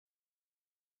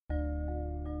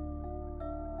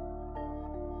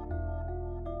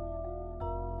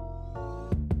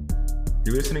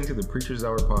You're listening to the Preacher's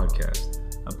Hour podcast,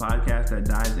 a podcast that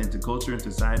dives into culture and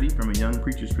society from a young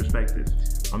preacher's perspective.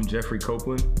 I'm Jeffrey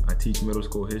Copeland. I teach middle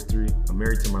school history. I'm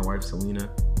married to my wife,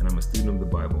 Selena, and I'm a student of the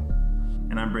Bible.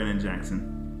 And I'm Brandon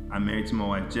Jackson. I'm married to my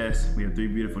wife, Jess. We have 3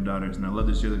 beautiful daughters, and I love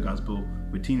to share the gospel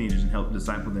with teenagers and help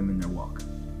disciple them in their walk.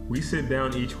 We sit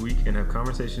down each week and have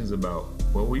conversations about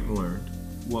what we've learned,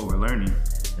 what we're learning,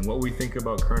 and what we think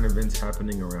about current events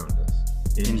happening around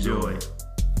us. Enjoy.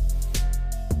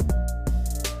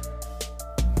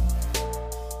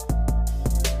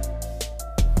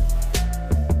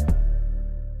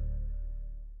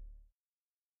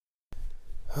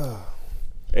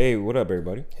 Hey, what up,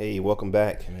 everybody? Hey, welcome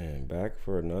back. Man, back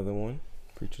for another one.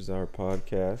 Preacher's Hour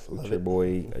podcast with Love your it.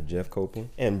 boy, Jeff Copeland.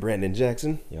 And Brandon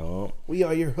Jackson. Y'all. We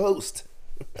are your host.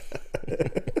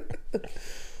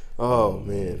 Oh,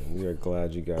 man. We are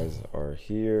glad you guys are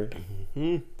here.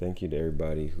 Mm-hmm. Thank you to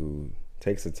everybody who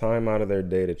takes the time out of their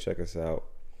day to check us out.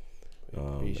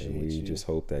 Appreciate and we you. just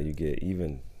hope that you get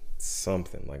even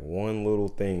something, like one little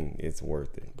thing, it's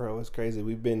worth it. Bro, it's crazy.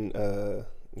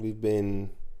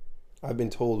 I've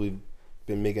been told we've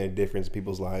been making a difference in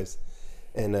people's lives.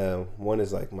 And one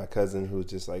is like my cousin who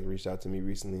just like reached out to me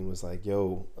recently and was like,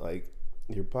 yo, like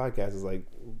your podcast is like,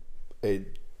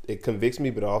 it convicts me,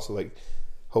 but also like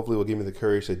hopefully will give me the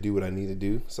courage to do what I need to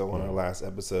do. So on our last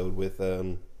episode with,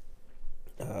 what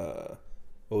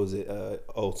was it?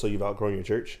 So you've outgrown your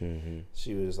church. Mm-hmm.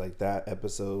 She was like, that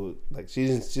episode, like she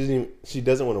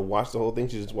doesn't want to watch the whole thing.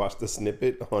 She just watched the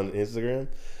snippet on Instagram.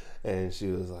 And she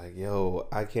was like, yo,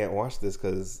 I can't watch this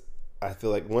because I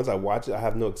feel like once I watch it, I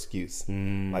have no excuse.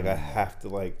 Like, I have to,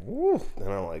 like, woo. And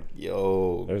I'm like,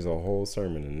 yo. There's a whole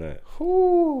sermon in that.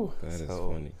 Whoo. That is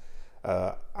funny.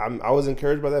 I was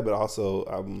encouraged by that, but also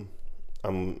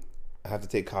I have to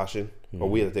take caution, or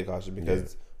we have to take caution,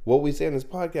 because what we say on this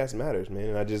podcast matters, man.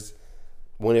 And I just,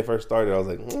 when it first started, I was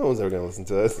like, no one's ever going to listen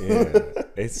to us. Yeah.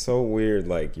 It's so weird.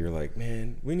 Like, you're like,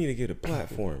 man, we need to get a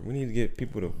platform. We need to get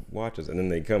people to watch us. And then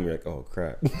they come, you're like, oh,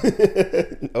 crap.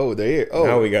 Oh, they're here. Oh,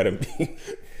 now we got to be.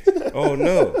 Oh,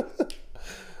 no.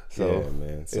 So, yeah,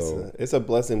 man. So it's a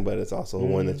blessing, but it's also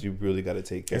one that you really got to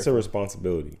take care of. it's a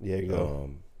responsibility. Yeah, you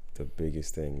go. The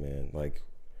biggest thing, man. Like,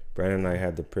 Brandon and I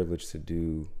had the privilege to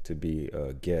be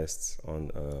guests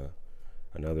on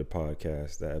another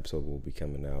podcast. That episode will be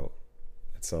coming out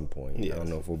at some point. Yes. I don't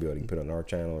know if we'll be able to put it on our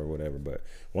channel or whatever, but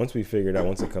once we figure it out,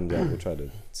 once it comes out, we'll try to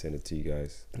send it to you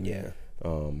guys. Yeah.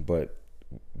 But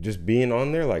just being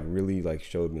on there, like, really, like,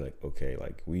 showed me, like, okay,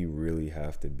 like, we really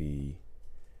have to be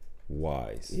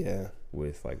wise. Yeah.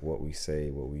 With, like, what we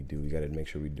say, what we do. We got to make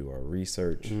sure we do our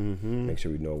research, Mm-hmm. make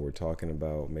sure we know what we're talking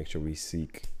about, make sure we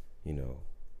seek,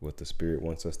 what the Spirit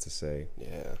wants us to say.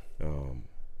 Yeah.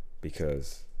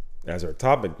 Because as our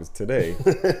topic was today,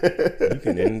 you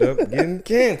can end up getting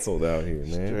canceled out here,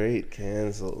 man. Straight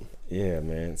canceled. Yeah,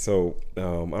 man. So I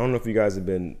don't know if you guys have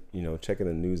been, checking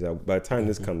the news out. By the time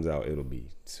this comes out, it'll be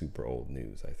super old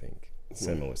news, I think.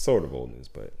 Similar, sort of old news,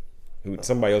 but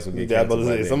somebody else will get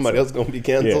canceled. Somebody else gonna be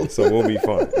canceled. Yeah, so we'll be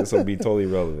fine. This will be totally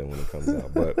relevant when it comes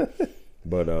out.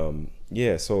 But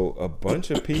yeah. So a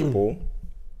bunch of people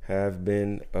have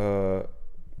been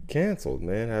canceled,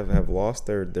 man. Have lost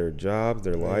their jobs,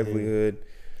 their livelihood,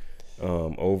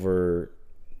 over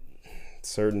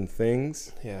certain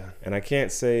things. Yeah. And I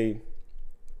can't say.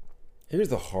 Here's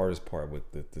the hardest part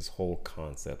with this whole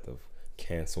concept of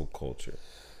cancel culture.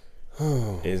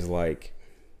 Is like,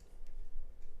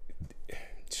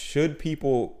 should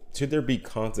there be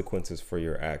consequences for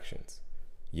your actions?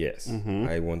 Yes. Mm-hmm.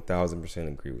 I 1000%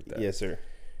 agree with that. Yes, sir.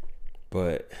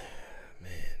 But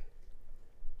man,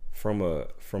 from a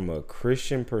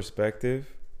Christian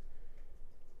perspective,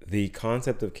 the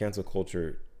concept of cancel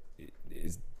culture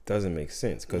doesn't make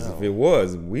sense, because if it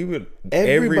was,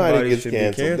 everybody gets should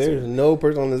canceled. be canceled. There's no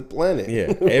person on this planet.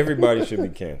 Yeah, everybody should be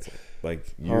canceled. Like,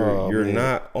 you're man. you're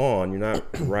not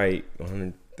right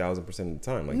 100,000% of the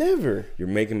time. Like, Never. you're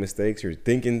making mistakes, you're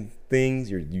thinking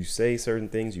things, you say certain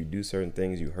things, you do certain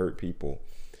things, you hurt people.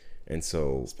 And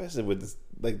so, Especially with this,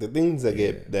 like the things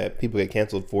that people get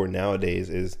canceled for nowadays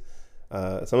is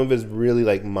some of it's really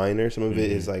like minor. Some of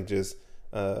it is like just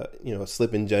a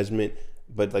slip in judgment.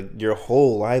 But like your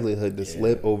whole livelihood to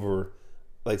slip over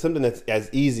like something that's as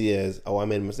easy as, oh, I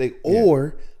made a mistake,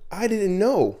 or I didn't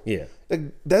know. yeah. Like,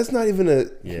 that's not even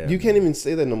you can't even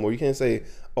say that no more. You can't say,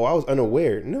 oh, I was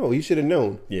unaware. No, you should have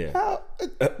known. Yeah. How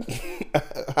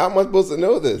am I supposed to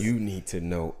know this? You need to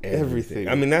know everything.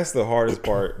 I mean, that's the hardest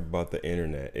part about the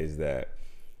internet, is that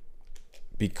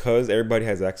because everybody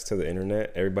has access to the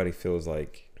internet, everybody feels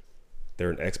like they're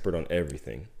an expert on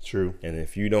everything. True. And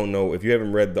if you don't know, if you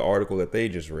haven't read the article that they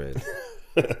just read,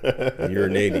 You're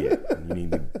an idiot. You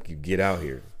need to get out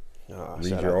here.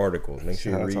 Read your articles. Make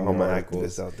sure you read all your my articles.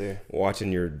 activists out there. Watching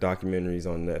your documentaries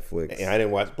on Netflix. And I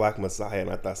didn't watch Black Messiah, and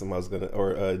I thought somebody was gonna,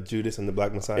 or Judas and the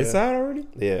Black Messiah. It's out already?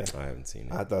 Yeah, I haven't seen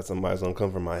it. I thought somebody was gonna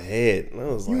come from my head. And I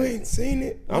was You like, ain't seen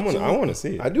it? I want to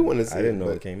see it. I do want to see it. I didn't know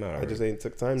but it came out I already. just ain't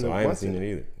took time So to I haven't watch seen it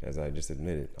either, as I just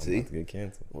admitted. I'm See? about to get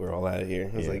canceled. We're all out of here.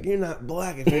 I was Yeah. like, you're not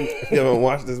black if you haven't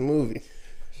watched this movie.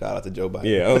 Shout out to Joe Biden.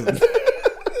 Yeah,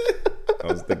 I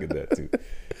was thinking that too.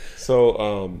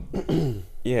 So,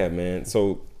 yeah, man.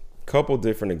 So, couple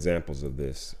different examples of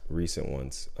this, recent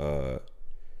ones.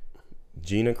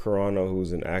 Gina Carano,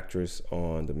 who's an actress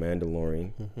on The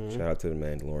Mandalorian. Shout out to The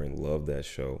Mandalorian. Love that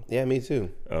show. Yeah, me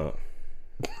too.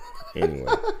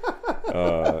 Anyway,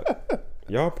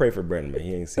 y'all pray for Brandon, man.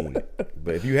 He ain't seen it.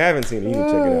 But if you haven't seen it, you can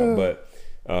check it out.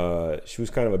 But she was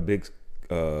kind of a big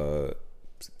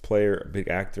player, a big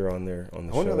actor on there on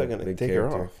the I wonder show. how they're gonna big take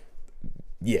character. her off.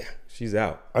 Yeah, she's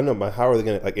out. I know, but how are they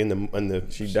gonna like in the?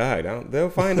 She died.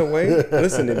 They'll find a way.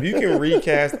 Listen, if you can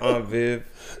recast Aunt Viv,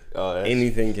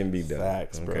 anything can be done.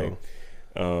 Facts, bro.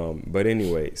 But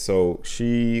anyway, so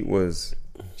she's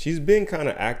been kind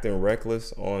of acting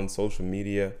reckless on social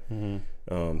media,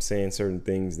 saying certain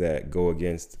things that go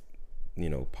against,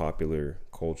 popular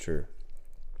culture,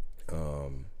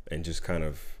 and just kind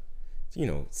of,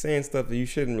 saying stuff that you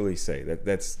shouldn't really say.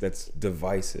 That's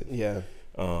divisive. Yeah.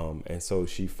 And so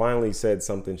she finally said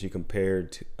something. She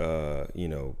compared,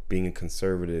 being a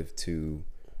conservative to,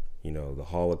 the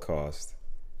Holocaust.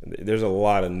 There's a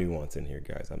lot of nuance in here,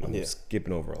 guys. I'm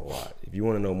skipping over a lot. If you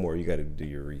want to know more, you got to do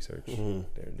your research. There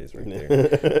it is right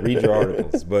there. Read your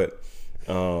articles. But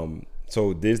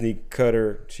so Disney cut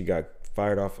her. She got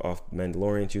fired off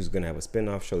Mandalorian. She was going to have a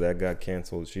spinoff show that got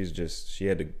canceled. She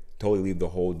had to totally leave the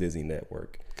whole Disney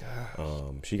network.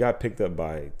 She got picked up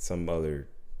by some other.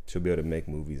 She'll be able to make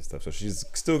movies and stuff. So she's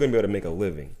still going to be able to make a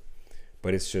living.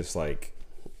 But it's just like,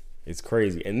 it's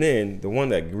crazy. And then the one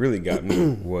that really got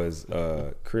me was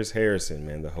Chris Harrison,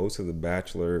 man, the host of The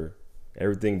Bachelor,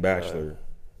 everything Bachelor,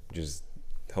 just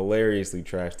hilariously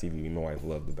trash TV. My wife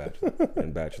loved The Bachelor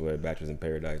and Bachelorette, Bachelors in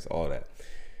Paradise, all that.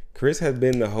 Chris has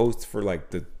been the host for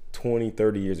like the 20,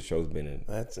 30 years the show's been in.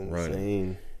 That's insane.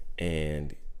 Running.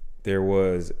 And there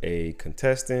was a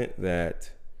contestant that...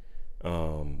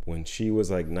 when she was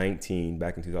like 19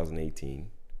 back in 2018,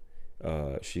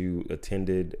 she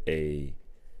attended a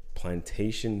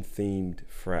plantation themed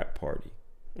frat party,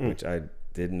 which I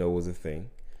didn't know was a thing.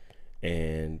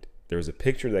 And there was a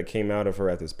picture that came out of her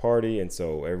at this party. And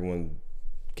so everyone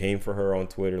came for her on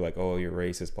Twitter, like, oh, you're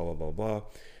racist, blah, blah, blah, blah.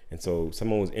 And so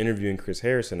someone was interviewing Chris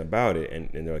Harrison about it.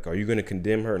 And they're like, are you going to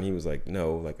condemn her? And he was like,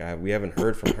 no, like we haven't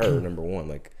heard from her, number one,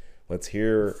 like, let's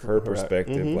hear her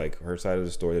perspective, like her side of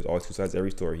the story. There's always two sides to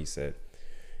every story, he said.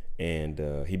 And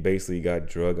he basically got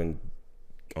drugged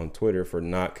on Twitter for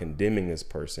not condemning this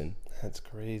person. That's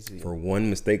crazy. For one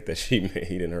mistake that she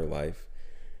made in her life,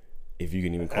 if you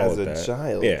can even call it that. As a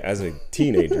child. Yeah, as a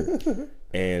teenager.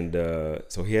 And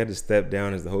so he had to step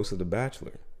down as the host of The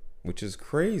Bachelor, which is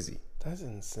crazy. That's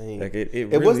insane. Like it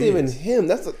really wasn't even him.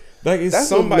 That's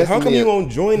somebody. How come you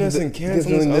won't join us and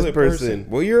cancel this other person?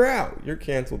 Well, you're out. You're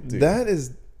canceled too.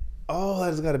 That's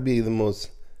got to be the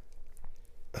most.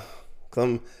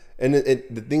 And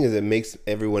the thing is, it makes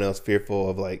everyone else fearful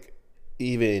of like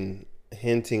even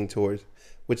hinting towards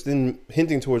like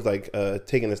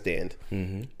taking a stand.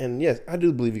 And yes, I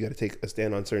do believe you got to take a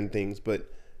stand on certain things.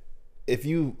 But if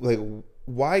you like,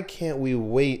 why can't we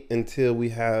wait until we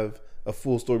have a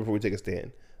full story before we take a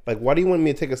stand? Like, why do you want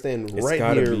me to take a stand right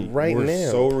here, right now?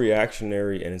 We're so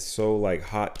reactionary and it's so like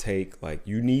hot take. Like,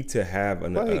 you need to have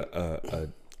an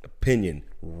opinion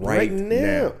right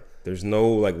now. There's no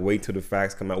like wait till the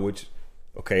facts come out. Which,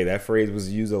 okay, that phrase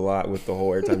was used a lot with the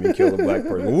whole every time you kill a black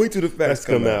person. Well, wait till the facts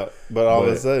come out. But all of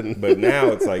a sudden, but now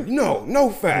it's like no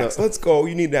facts. No. Let's go.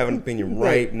 You need to have an opinion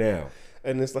right now.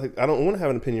 And it's like I don't want to have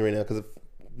an opinion right now because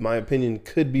my opinion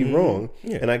could be wrong,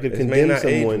 and I could condemn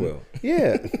someone. Well.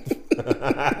 Yeah.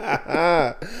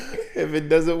 If it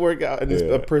doesn't work out, and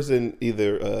a person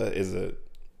either is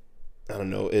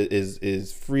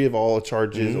free of all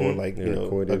charges or like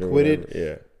acquitted.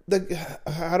 Yeah. Like,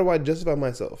 how do I justify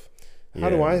myself? How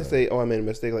do I say, oh, I made a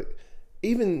mistake? Like,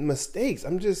 even mistakes.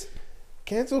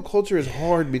 Cancel culture is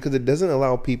hard because it doesn't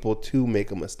allow people to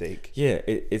make a mistake. Yeah,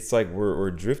 it's like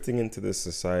we're drifting into this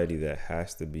society that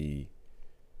has to be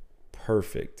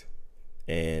perfect,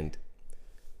 and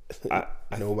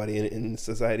nobody in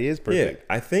society is perfect.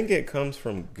 Yeah, I think it comes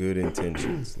from good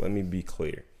intentions. Let me be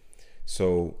clear.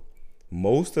 So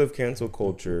most of cancel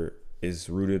culture is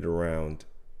rooted around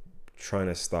trying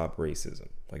to stop racism,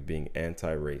 like being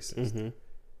anti-racist.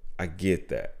 I get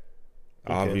that.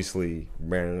 Okay. Obviously,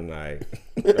 Brandon and I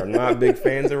are not big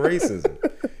fans of racism.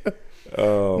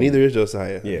 Neither is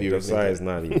Josiah. Yeah, Josiah is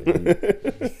not either.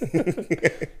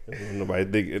 Nobody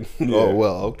thinking. Yeah. Oh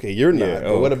well, okay, you're not. Yeah,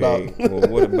 but what about? Well,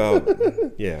 what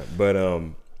about? Yeah, but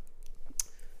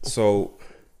so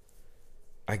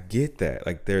I get that.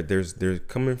 Like they're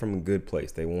coming from a good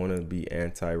place. They want to be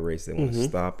anti-racist. They want to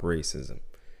stop racism.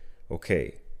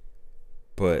 Okay,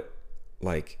 but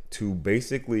like to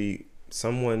basically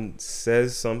someone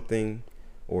says something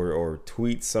or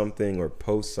tweets something or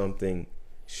posts something,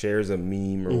 shares a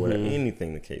meme or whatever,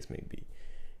 anything the case may be,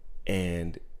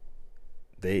 and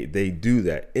they do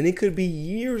that, and it could be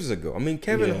years ago. I mean,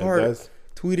 Kevin Hart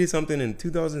tweeted something in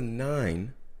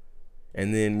 2009,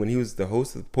 and then when he was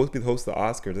supposed to be the host of the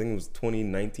Oscars, I think it was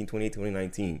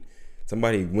 2019,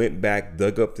 somebody went back,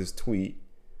 dug up this tweet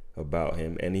about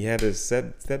him, and he had to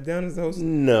step down as the host.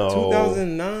 No,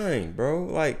 2009, bro.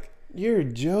 Like, you're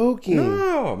joking.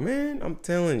 No, man, I'm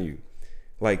telling you.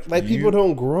 Like people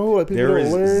don't grow. Like people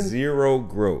don't learn. There is zero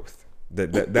growth.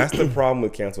 That's the problem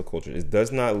with cancel culture. It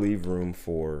does not leave room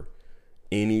for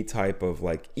any type of,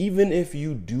 like, even if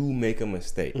you do make a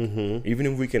mistake, even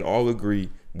if we can all agree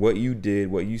what you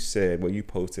did, what you said, what you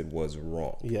posted was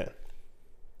wrong. Yeah.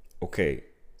 Okay.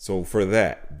 So for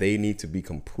that, they need to be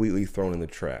completely thrown in the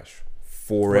trash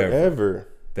forever.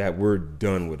 That we're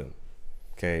done with them.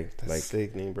 Okay. That's like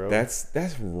sickening, bro.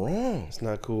 That's wrong. It's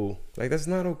not cool. Like, that's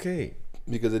not okay.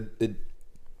 Because it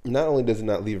not only does it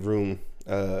not leave room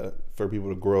for people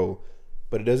to grow,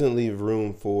 but it doesn't leave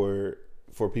room for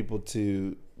people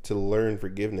to learn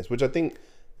forgiveness, which I think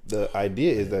the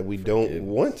idea is that we don't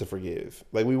want to forgive.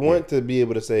 Like, we want to be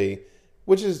able to say,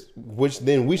 which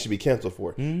then we should be canceled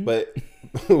for. But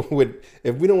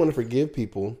if we don't want to forgive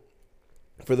people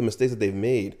for the mistakes that they've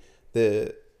made,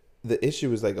 the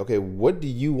issue is like, okay, what do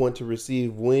you want to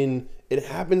receive when it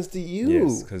happens to you?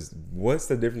 Yes, because what's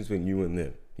the difference between you and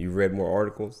them? You read more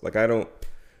articles? Like,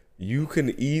 you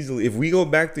can easily, if we go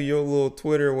back to your little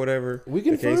Twitter or whatever we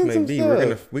can the case may be,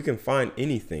 we can find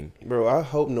anything. Bro, I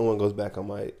hope no one goes back on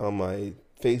my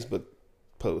Facebook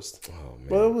post. Oh man.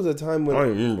 But it was a time when I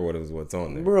don't even remember what's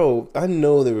on there. Bro, I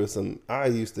know there was I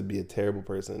used to be a terrible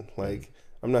person. Like,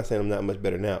 I'm not saying I'm not much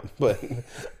better now, but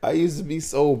I used to be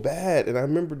so bad. And I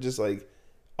remember just like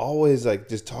always like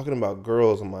just talking about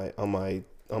girls on my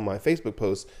Facebook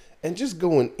posts and just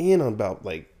going in on about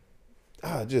like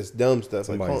just dumb stuff.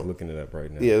 Somebody's like, looking it up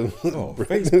right now. Yeah. Oh,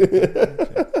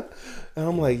 Facebook. And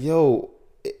I'm like, yo,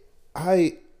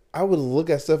 I would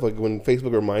look at stuff like when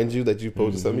Facebook reminds you that you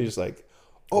posted something, you're just like,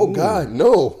 oh God,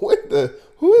 no!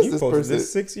 Who is this person?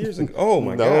 This 6 years ago. Oh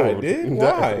my God, I did.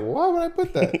 Why? Why would I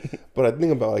put that? But I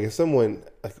think about, like, if someone,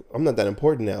 like, I'm not that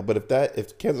important now, but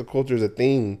if cancel culture is a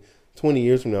thing 20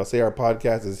 years from now, say our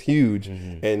podcast is huge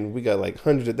and we got like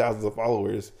hundreds of thousands of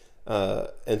followers,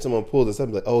 and someone pulls us up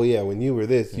and like, oh yeah, when you were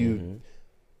this,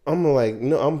 I'm like,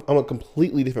 no, I'm a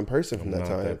completely different person from that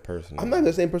time. I'm not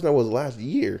the same person I was last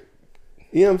year.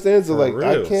 You know what I'm saying? So, like,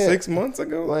 I can't. 6 months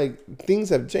ago? Like, things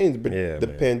have changed. But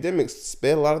the pandemic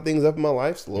sped a lot of things up in my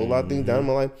life, slowed a lot of things down in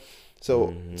my life.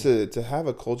 So, to have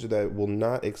a culture that will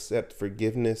not accept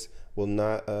forgiveness, will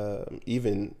not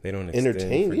even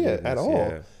entertain at all.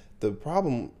 Yeah. The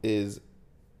problem is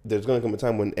there's going to come a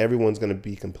time when everyone's going to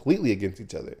be completely against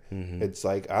each other. It's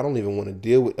like, I don't even want to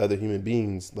deal with other human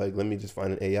beings. Like, let me just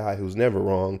find an AI who's never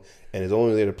wrong and is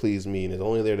only there to please me and is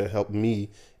only there to help me.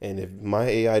 And if my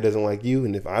AI doesn't like you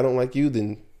and if I don't like you,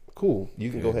 then cool.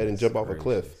 You can go ahead and jump off a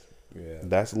cliff. Yeah.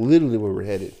 That's literally where we're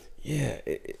headed. Yeah,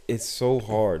 it's so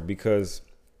hard because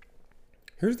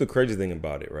here's the crazy thing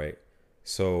about it, right?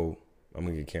 So I'm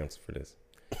going to get canceled for this.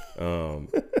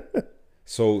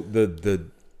 So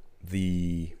the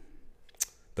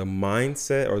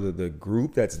mindset or the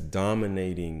group that's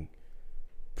dominating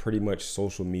pretty much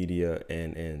social media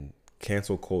and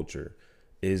cancel culture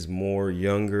is more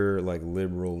younger, like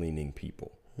liberal leaning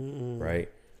people, right?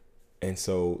 And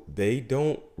so they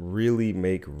don't really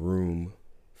make room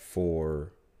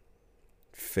for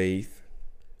faith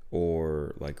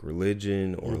or like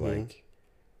religion or like,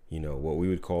 you know, what we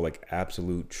would call like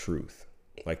absolute truth.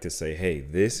 Like to say, hey,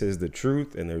 this is the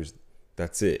truth and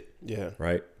that's it. Yeah.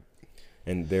 Right.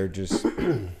 And they're just,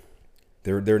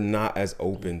 they're not as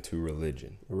open to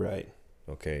religion. Right.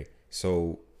 Okay.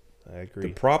 So I agree.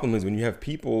 The problem is when you have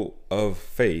people of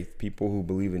faith, people who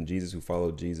believe in Jesus, who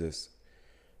follow Jesus,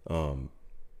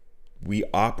 we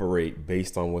operate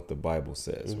based on what the Bible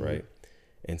says, right?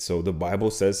 And so the Bible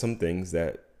says some things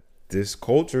that this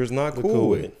culture is not cool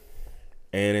with.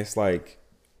 And it's like,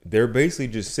 they're basically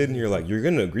just sitting here like, you're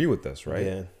going to agree with us, right?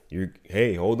 Yeah.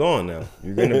 hey, hold on now.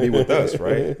 You're gonna be with us,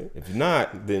 right? If you're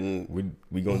not, Then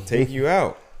we gonna take you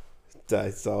out. I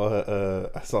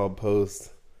saw a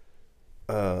post,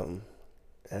 and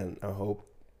I hope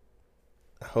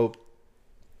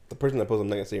the person that posted, I'm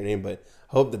not gonna say your name, but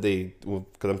I hope that they,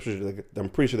 because I'm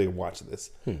pretty sure they watch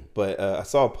this. But I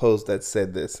saw a post that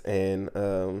said this, and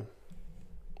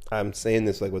I'm saying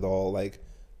this like with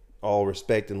all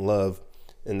respect and love.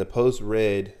 And the post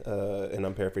read, and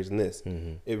I'm paraphrasing this.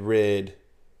 It read,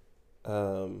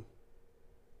 "Show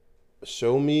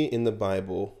me in the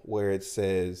Bible where it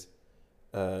says,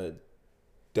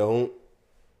 don't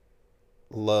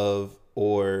love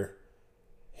or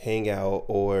hang out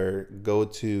or go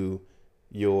to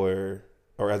your,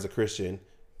 or as a Christian,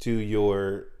 to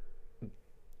your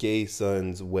gay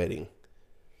son's wedding."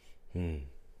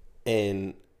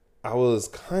 And I was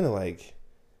kind of like,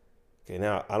 okay,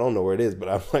 now I don't know where it is, but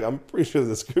I'm pretty sure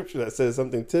there's a scripture that says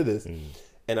something to this.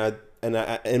 And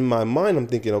I in my mind, I'm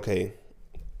thinking, okay,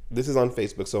 this is on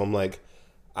Facebook, so I'm like,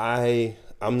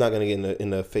 I'm not gonna get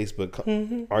in a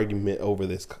Facebook argument over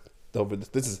this.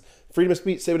 This is freedom of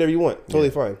speech. Say whatever you want. Totally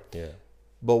fine. Yeah.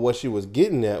 But what she was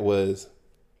getting at was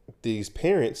these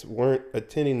parents weren't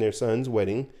attending their son's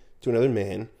wedding to another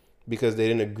man because they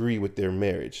didn't agree with their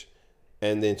marriage.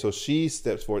 And then so she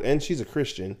steps forward, and she's a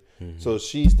Christian, so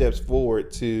she steps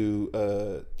forward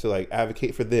to like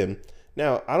advocate for them.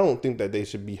 Now, I don't think that they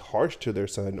should be harsh to their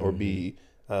son or be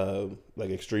like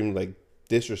extremely like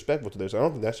disrespectful to their son. I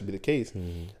don't think that should be the case.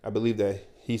 I believe that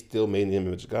he's still made in the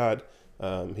image of God.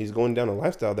 He's going down a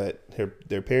lifestyle that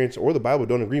their parents or the Bible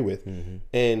don't agree with,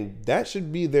 and that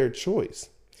should be their choice.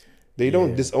 They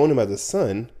don't disown him as a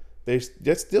son.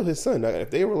 That's still his son. Now,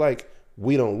 if they were like,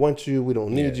 we don't want you, we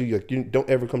don't need you don't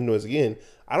ever come to us again,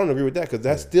 I don't agree with that, because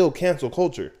that's still cancel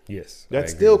culture. Yes,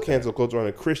 that's still cancel culture on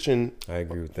a Christian. I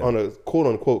agree with that. On a quote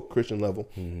unquote Christian level.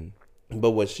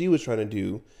 But what she was trying to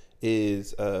do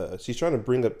is she's trying to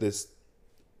bring up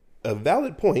a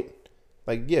valid point.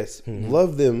 Like, yes,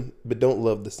 love them, but don't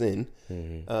love the sin,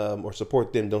 or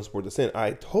support them, don't support the sin.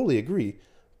 I totally agree.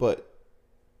 But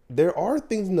there are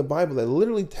things in the Bible that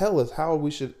literally tell us how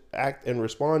we should act and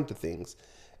respond to things.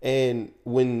 And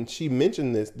when she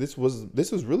mentioned this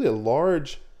was really a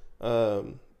large,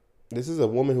 this is a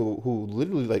woman who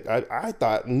literally, like, I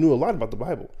thought knew a lot about the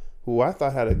Bible, who I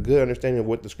thought had a good understanding of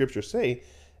what the scriptures say.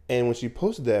 And when she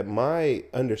posted that, my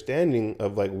understanding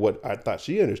of like what I thought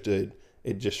she understood,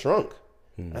 it just shrunk.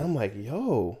 And I'm like,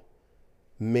 yo,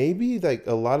 maybe like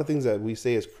a lot of things that we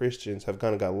say as Christians have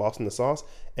kind of got lost in the sauce,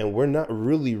 and we're not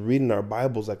really reading our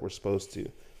Bibles like we're supposed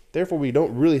to. Therefore, we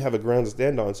don't really have a ground to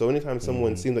stand on. So anytime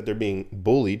someone seems like they're being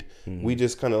bullied, we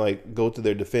just kind of like go to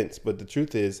their defense. But the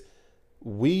truth is,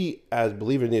 we as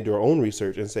believers need to do our own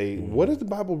research and say, what does the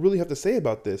Bible really have to say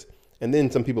about this? And then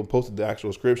some people posted the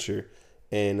actual scripture,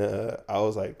 and I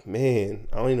was like, man,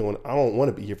 I don't want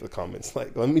to be here for the comments.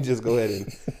 Like, let me just go ahead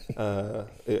and.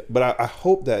 But I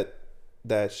hope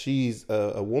that she's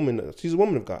a woman. She's a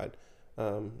woman of God.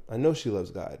 I know she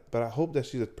loves God, but I hope that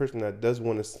she's a person that does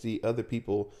want to see other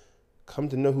people come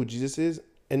to know who Jesus is,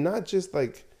 and not just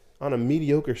like on a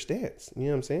mediocre stance. You know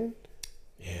what I'm saying?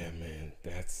 Yeah, man,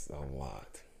 that's a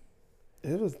lot.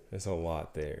 It's a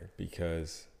lot there,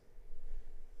 because,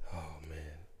 oh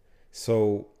man.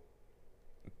 So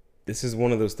this is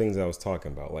one of those things I was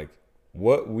talking about. Like,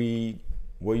 what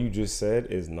you just said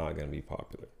is not going to be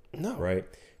popular. No. Right?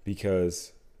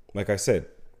 Because, like I said,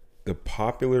 the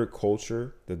popular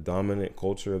culture, the dominant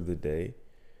culture of the day,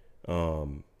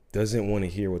 doesn't want to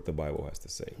hear what the Bible has to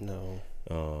say. No.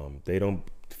 They don't.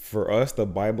 For us, the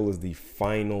Bible is the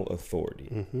final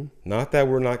authority. Not that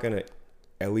we're not going to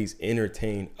at least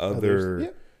entertain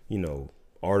other,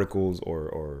 articles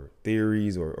or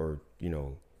theories or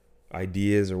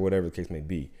ideas or whatever the case may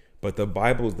be. But the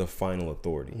Bible is the final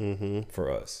authority for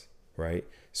us, right?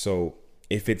 So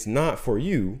if it's not for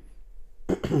you,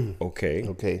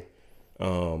 okay.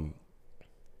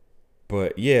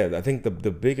 But yeah, I think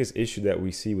the biggest issue that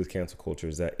we see with cancel culture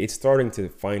is that it's starting to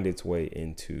find its way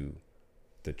into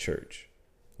the church.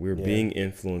 We're being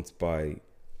influenced by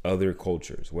other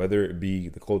cultures, whether it be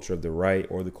the culture of the right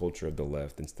or the culture of the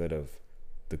left, instead of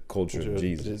the culture of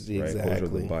Jesus, right? Culture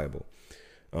of the Bible.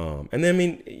 And then, I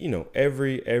mean,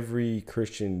 every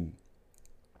Christian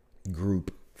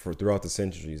group throughout the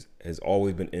centuries has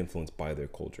always been influenced by their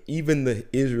culture. Even the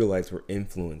Israelites were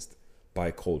influenced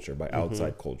by culture, by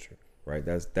outside culture, right?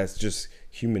 That's just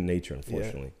human nature,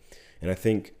 unfortunately. And I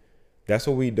think that's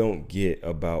what we don't get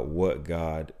about what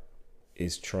God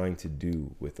is trying to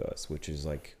do with us, which is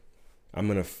like, I'm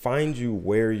going to find you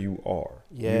where you are.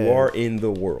 You are in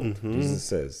the world. Jesus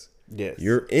says, Yes.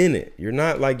 You're in it. You're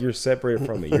not like you're separated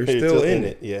from it. You're still in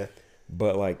it. Yeah.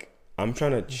 But like, I'm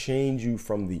trying to change you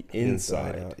from the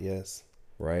inside out. Yes.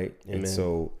 right? Amen. And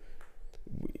so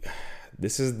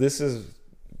this is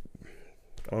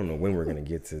I don't know when we're gonna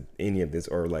get to any of this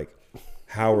or like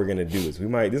how we're gonna do this.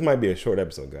 This might be a short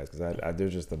episode, guys, because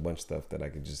there's just a bunch of stuff that I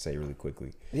could just say really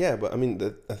quickly. Yeah, but I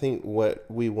mean, I think what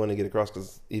we want to get across,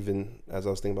 because even as I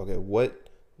was thinking about, okay, what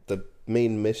the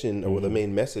main mission or the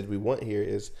main message we want here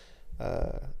is,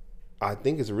 I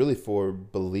think it's really for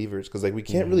believers, because like we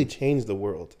can't really change the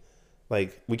world.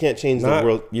 Like we can't change the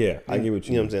world. Yeah, I get what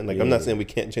you know what I'm saying. Like I'm not saying we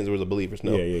can't change the world of believers.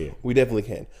 No, we definitely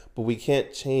can. But we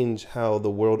can't change how the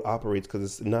world operates because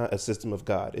it's not a system of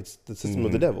God. It's the system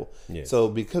of the devil. Yes. So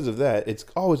because of that, it's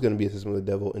always going to be a system of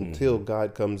the devil until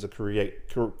God comes to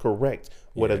correct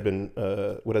what has been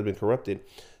corrupted.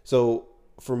 So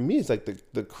for me, it's like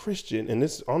the Christian, and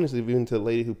this honestly, even to the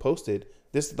lady who posted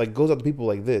this, like goes out to people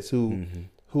like this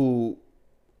who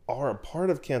are a part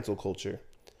of cancel culture.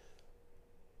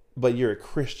 But you're a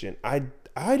Christian. I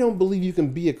don't believe you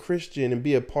can be a Christian and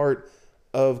be a part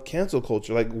of cancel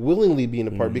culture, like willingly being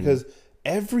a part, because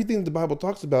everything the Bible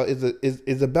talks about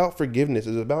is about forgiveness,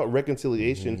 is about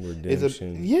reconciliation,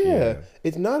 redemption.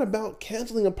 It's not about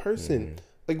canceling a person.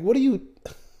 Like what do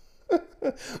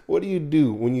you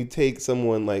do when you take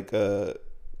someone like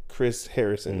Chris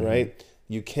Harrison, right?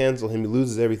 You cancel him, he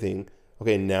loses everything.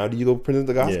 Okay, now do you go present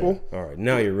the gospel? Yeah. All right,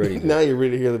 now you're ready. Now you're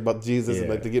ready to hear about Jesus and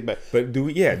like to get back. But do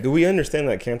we understand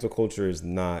that cancel culture is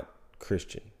not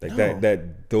Christian? Like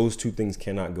that those two things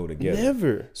cannot go together.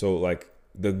 Never. So like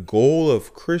the goal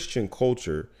of Christian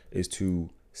culture is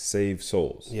to save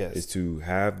souls. Yes. Is to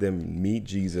have them meet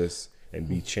Jesus and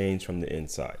be changed from the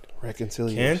inside.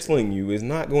 Reconciliation. Canceling you is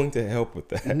not going to help with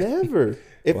that. Never.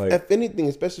 If anything,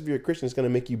 especially if you're a Christian, it's going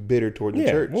to make you bitter toward the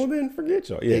church. Well, then forget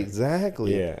y'all. Yeah.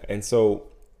 Exactly. Yeah. And so,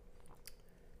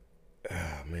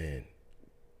 man.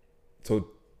 So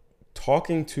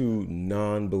talking to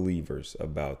non-believers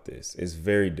about this is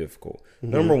very difficult.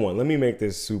 Number one, let me make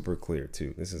this super clear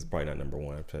too. This is probably not number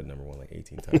one. I've said number one like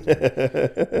 18 times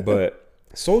already. But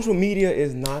social media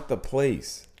is not the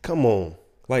place. Come on.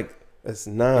 Like, it's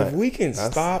not. If we can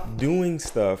stop doing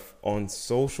stuff on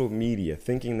social media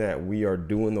thinking that we are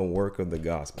doing the work of the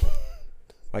gospel,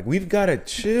 like we've got to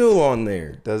chill on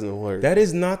there. It doesn't work. That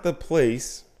is not the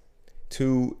place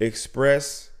to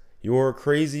express your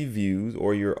crazy views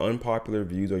or your unpopular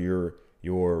views or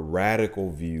your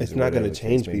radical views. It's not going to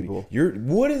change people.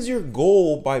 What is your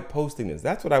goal by posting this?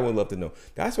 That's what I would love to know.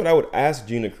 That's what I would ask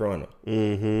Gina Carano.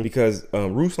 Because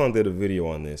Ruslan did a video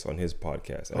on this on his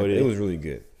podcast. It was really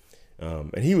good.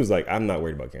 And he was like, I'm not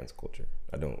worried about cancel culture.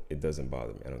 It doesn't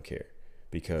bother me. I don't care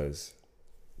because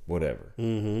whatever.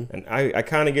 And I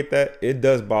kind of get that. It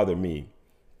does bother me,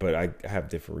 but I have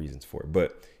different reasons for it.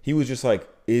 But he was just like,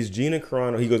 is Gina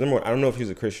Carano, he goes, number one, I don't know if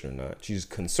she's a Christian or not. She's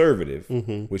conservative,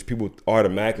 which people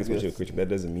automatically say she's a Christian. That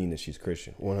doesn't mean that she's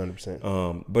Christian.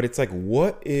 100%. But it's like,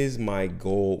 what is my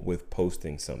goal with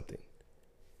posting something?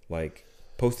 Like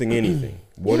posting anything.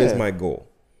 What is my goal?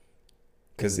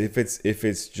 Because if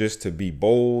it's just to be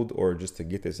bold or just to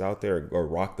get this out there or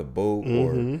rock the boat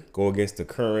or go against the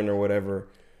current or whatever,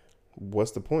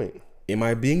 what's the point? Am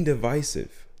I being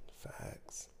divisive?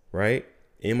 Facts. Right?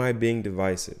 Am I being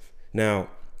divisive? Now,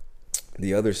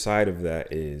 the other side of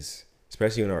that is,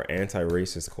 especially in our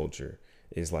anti-racist culture,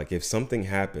 is like if something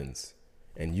happens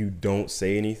and you don't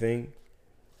say anything,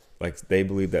 like they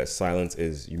believe that silence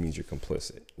means you're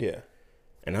complicit. Yeah.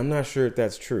 And I'm not sure if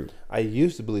that's true. I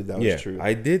used to believe that was true.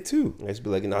 I did too. I used to be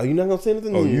like, no, you're not gonna say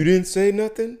nothing. Oh, you didn't say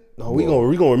nothing? No, we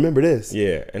gonna remember this.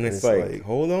 Yeah, and it's like,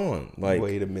 hold on, like,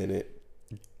 wait a minute.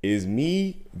 Is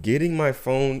me getting my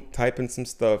phone, typing some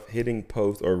stuff, hitting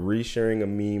post, or resharing a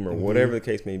meme, or whatever the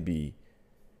case may be,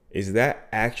 is that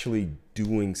actually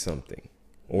doing something,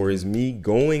 or is me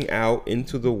going out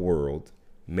into the world,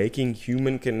 making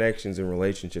human connections and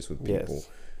relationships with people? Yes.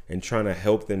 And trying to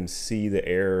help them see the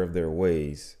error of their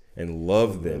ways and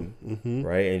love them,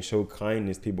 right? And show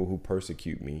kindness to people who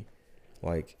persecute me.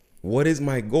 Like, what is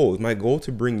my goal? Is my goal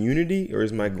to bring unity, or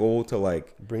is my goal to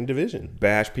like bring division,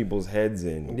 bash people's heads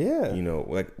in? Yeah, you know,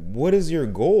 like what is your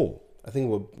goal? I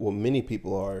think what many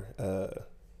people are,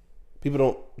 people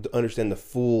don't understand the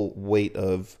full weight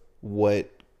of what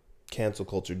cancel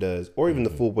culture does, or even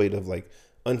the full weight of like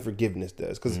unforgiveness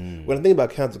does. Because when I think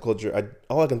about cancel culture,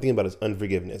 all I can think about is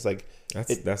unforgiveness. Like that's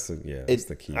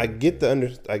the key. I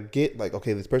get like,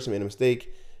 okay, this person made a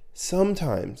mistake.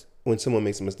 Sometimes when someone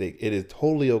makes a mistake, it is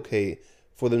totally okay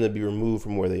for them to be removed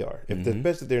from where they are,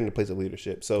 especially if they're in a place of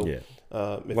leadership. So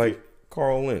like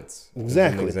Carl Lentz. as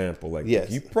Exactly. An example. Like, Yes.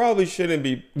 you probably shouldn't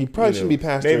be. You probably shouldn't be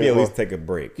pastoring. Maybe at Well, least take a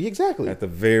break. Exactly. At the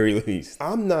very least.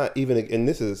 I'm not even, and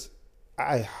this is,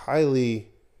 I highly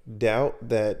doubt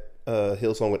that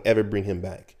Hillsong would ever bring him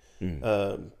back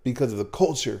because of the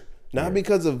culture, not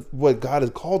because of what God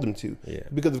has called him to. Yeah.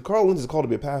 Because if Carl Lentz is called to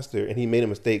be a pastor and he made a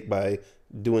mistake by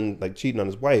doing like cheating on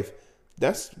his wife,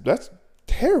 that's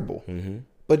terrible. Mm-hmm.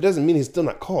 But it doesn't mean he's still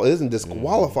not called. It doesn't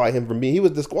disqualify him from being. He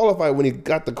was disqualified when he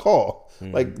got the call.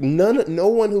 Like no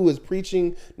one who was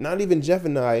preaching, not even Jeff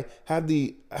and I, have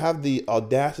the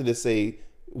audacity to say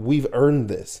we've earned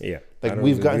this. Yeah. Like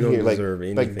we've gotten here. Like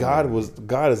anything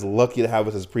God is lucky to have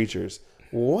us as preachers.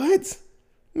 What?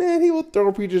 Man, he will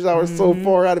throw preachers hour so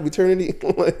far out of eternity.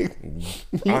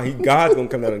 Like God's gonna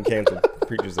come down and cancel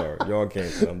preachers hour. Y'all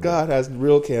cancel. God has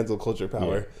real cancel culture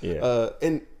power. Yeah.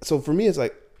 And so for me, it's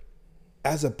like,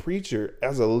 as a preacher,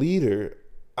 as a leader,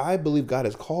 I believe God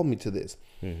has called me to this.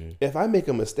 If I make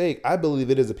a mistake, I believe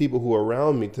it is the people who are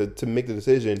around me to make the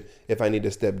decision if I need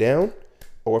to step down,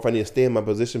 or if I need to stay in my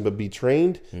position but be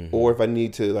trained, or if I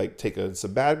need to like take a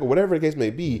sabbatical, whatever the case may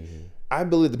be. I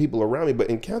believe the people around me, but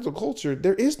in cancel culture,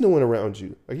 there is no one around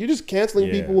you. Like you're just canceling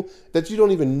people that you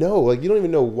don't even know. Like you don't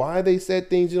even know why they said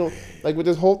things. You don't like with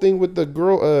this whole thing with the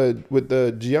girl, with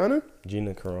the Gina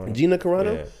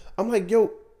Carano. Yeah. I'm like,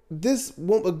 yo, this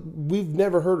won't. We've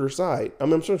never heard her side. I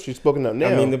mean, I'm sure she's spoken out now.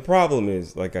 I mean, the problem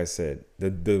is, like I said,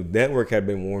 the network had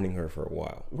been warning her for a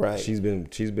while. Right. She's been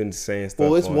saying stuff.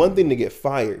 Well, it's one thing to get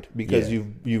fired because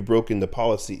you've broken the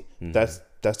policy. That's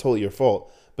totally your fault.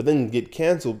 But then get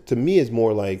canceled to me is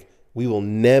more like we will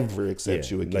never accept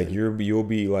you again. Like you'll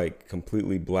be like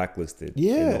completely blacklisted.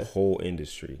 In the whole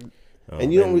industry.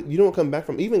 And you don't come back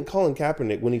from even Colin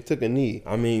Kaepernick when he took a knee.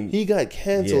 I mean, he got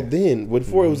canceled then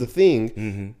before it was a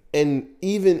thing. And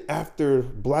even after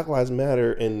Black Lives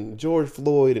Matter and George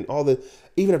Floyd and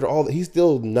even after all that, he's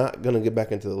still not gonna get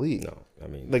back into the league. No, I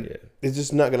mean, it's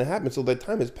just not gonna happen. So that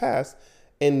time has passed,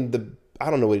 and I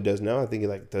don't know what he does now. I think he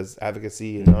like does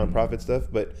advocacy and nonprofit stuff,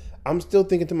 but I'm still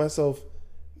thinking to myself,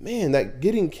 man, that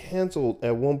getting canceled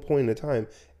at one point in a time,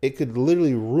 it could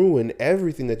literally ruin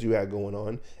everything that you had going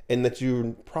on, and that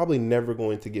you're probably never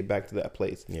going to get back to that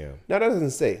place. Yeah. Now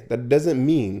that doesn't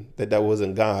mean that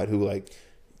wasn't God who like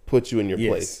put you in your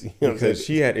place. You know because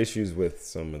she had issues with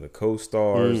some of the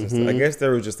co-stars. And stuff. I guess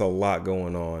there was just a lot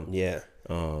going on. Yeah.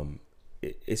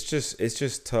 It's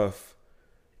just tough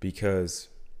because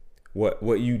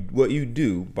what you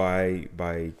do by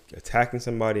attacking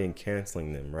somebody and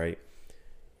canceling them, right?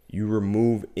 You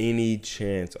remove any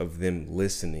chance of them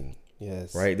listening.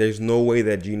 Yes. Right? There's no way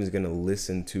that Gina's going to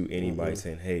listen to anybody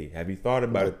saying, hey, have you thought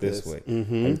about it this way?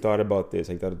 Have you thought about this?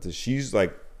 Have you thought of this? She's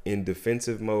like in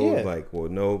defensive mode. Like, well,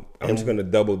 no, I'm just going to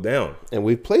double down. And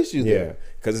we've placed you there. Yeah.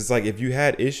 Because it's like if you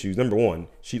had issues, number one,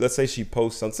 let's say she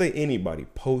posts something, say anybody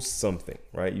posts something,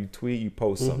 right? You tweet, you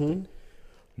post something.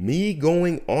 Me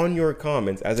going on your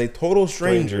comments as a total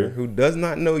stranger who does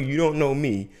not know you, don't know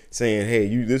me, saying, hey,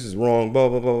 this is wrong, blah,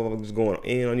 blah, blah, blah, just going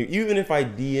in on you. Even if I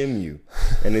DM you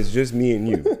and it's just me and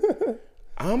you,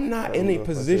 I'm not in a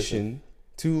position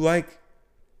to like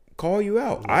call you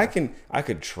out. I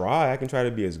could try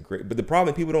to be as great, but the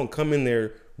problem is people don't come in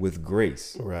there with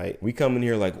grace. Right. We come in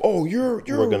here like, oh, you're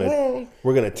wrong.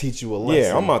 We're going to teach you a lesson.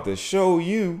 Yeah, I'm about to show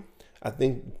you. I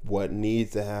think what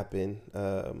needs to happen,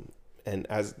 and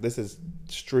as this is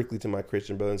strictly to my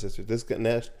Christian brothers and sisters,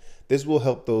 this will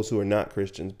help those who are not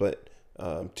Christians, but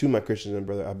to my Christians and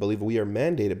brother, I believe we are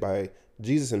mandated by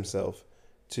Jesus himself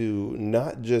to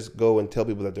not just go and tell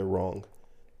people that they're wrong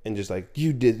and just like,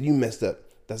 you messed up.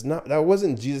 That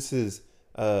wasn't Jesus's,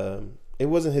 it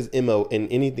wasn't his MO in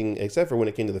anything except for when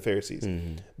it came to the Pharisees,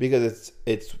 because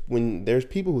it's when there's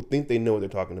people who think they know what they're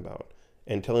talking about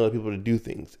and telling other people to do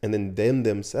things, and then them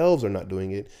themselves are not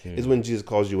doing it, is when Jesus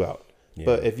calls you out. Yeah.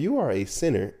 But if you are a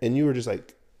sinner and you were just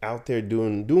like out there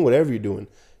doing whatever you're doing,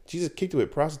 Jesus kicked you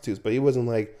with prostitutes, but he wasn't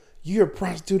like, you're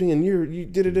prostituting and you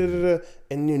did it,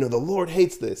 and the Lord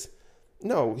hates this.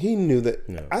 No, he knew that.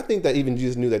 No. I think that even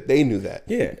Jesus knew that they knew that.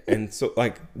 Yeah, and so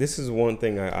like this is one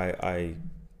thing I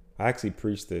actually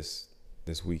preached this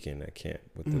weekend at camp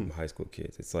with the high school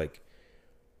kids. It's like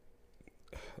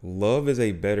love is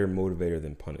a better motivator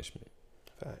than punishment.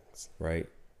 Facts. Right?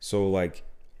 So like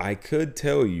I could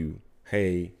tell you,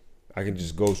 hey, I can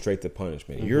just go straight to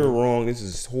punishment. You're wrong. This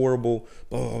is horrible.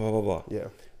 Blah, blah, blah, blah, blah. Yeah.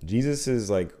 Jesus is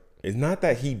like, it's not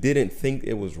that he didn't think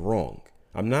it was wrong.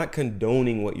 I'm not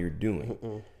condoning what you're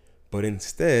doing. But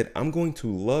instead, I'm going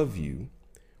to love you,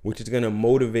 which is going to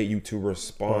motivate you to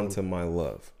respond to my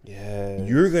love. Yeah.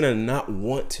 You're going to not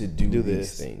want to do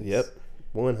these things. Yep.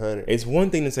 100. It's one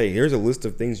thing to say, here's a list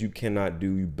of things you cannot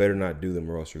do. You better not do them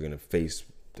or else you're going to face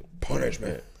the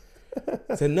punishment.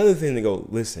 It's another thing to go,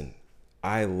 listen,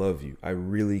 I love you. I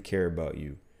really care about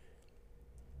you.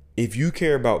 If you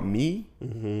care about me,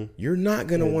 you're not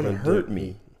going to want to hurt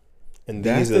me. And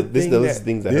That's these are the thing this is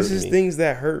things that hurt me. Things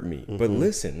that hurt me. But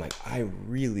listen, like, I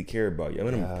really care about you. I'm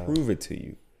going to prove it to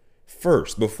you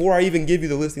first. Before I even give you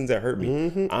the listings that hurt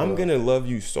me, I'm going to love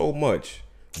you so much.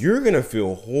 You're going to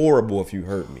feel horrible if you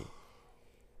hurt me.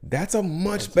 That's a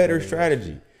much better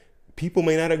strategy. People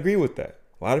may not agree with that.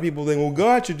 A lot of people think, well,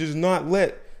 God should just not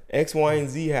let X, Y, and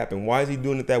Z happen. Why is he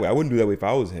doing it that way? I wouldn't do that way if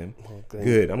I was him.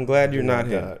 Good. I'm glad you're not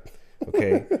him.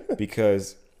 Okay?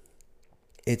 Because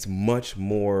it's much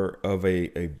more of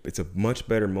it's a much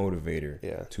better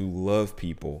motivator to love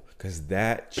people, because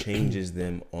that changes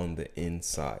them on the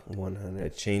inside. 100.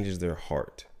 That changes their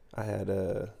heart. I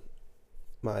had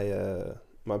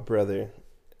my brother,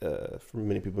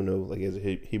 many people know, like, as a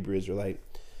Hebrew Israelite,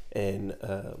 and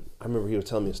I remember he was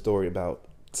telling me a story about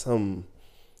something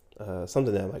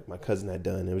that, like, my cousin had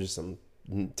done. It was just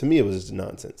to me it was just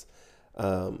nonsense.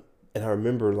 And I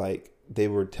remember, like, they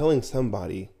were telling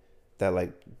somebody that,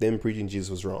 like, them preaching Jesus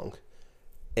was wrong,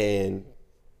 and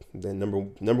then number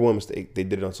one mistake, they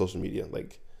did it on social media.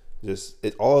 Like,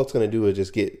 all it's gonna do is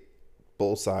just get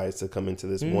both sides to come into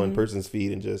this one person's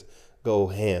feed and just go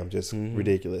ham, just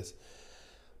ridiculous.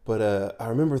 But I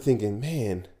remember thinking,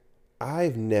 man,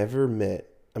 I've only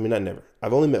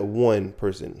met one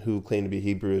person who claimed to be a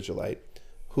Hebrew Israelite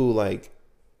who, like,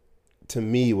 to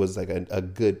me was like a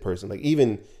good person. Like,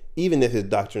 even if his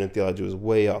doctrine and theology was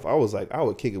way off, I was like, I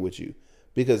would kick it with you,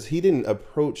 because he didn't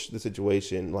approach the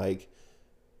situation like,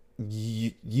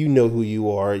 you know who you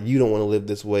are, you don't want to live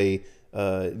this way,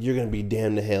 you're gonna be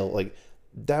damned to hell. Like,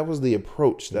 that was the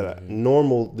approach that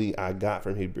normally I got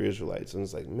from Hebrew Israelites. And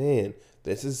it's like, man,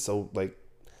 this is so, like,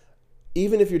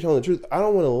 even if you're telling the truth, I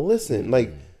don't want to listen.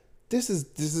 Like, this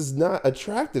is not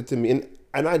attractive to me,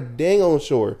 and I dang on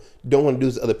sure don't want to do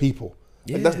this to other people.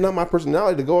 Like, that's not my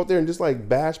personality, to go out there and just, like,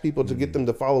 bash people to get them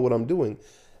to follow what I'm doing.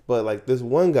 But, like, this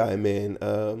one guy, man,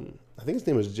 I think his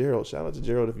name was Gerald. Shout out to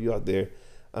Gerald if you out there.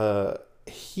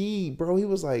 He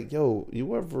was like, yo,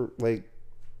 you ever, like,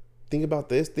 think about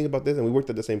this, and we worked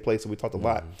at the same place, so we talked a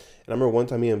lot. And I remember one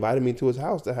time he invited me to his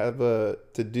house to have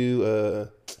to do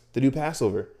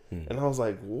Passover. And I was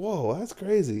like, whoa, that's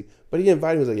crazy. But he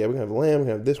invited me. He was like, yeah, we're gonna have lamb, we're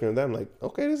gonna have this, we're gonna have that. I'm like,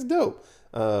 okay, this is dope.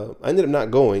 I ended up not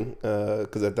going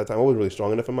because at that time I wasn't really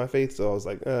strong enough in my faith, so I was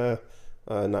like,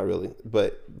 not really.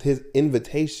 But his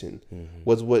invitation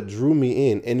was what drew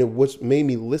me in, and it was what made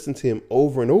me listen to him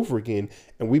over and over again,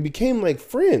 and we became like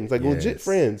friends, like legit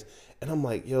friends. And I'm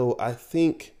like, yo, I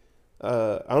think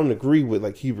I don't agree with,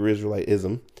 like, Hebrew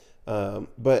Israelitism,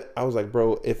 but I was like,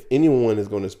 bro, if anyone is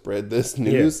going to spread this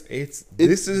news,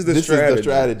 this is the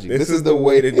strategy. This is the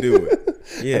way to do it.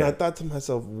 And I thought to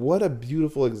myself, what a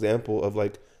beautiful example of,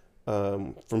 like,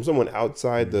 from someone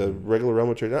outside the regular realm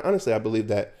of church. And honestly, I believe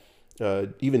that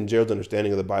even Gerald's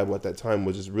understanding of the Bible at that time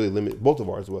was just really limited. Both of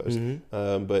ours was.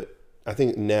 But I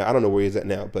think now, I don't know where he's at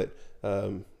now, but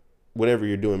whatever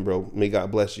you're doing, bro, may God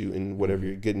bless you in whatever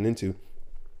you're getting into.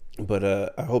 But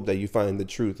I hope that you find the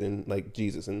truth in, like,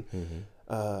 Jesus. And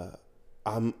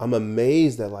I'm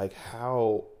amazed at, like,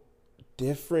 how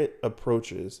different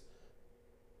approaches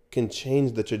can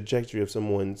change the trajectory of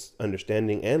someone's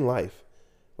understanding and life.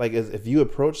 Like, as if you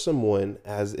approach someone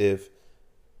as if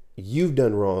you've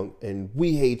done wrong and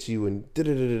we hate you and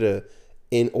da-da-da-da-da,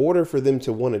 in order for them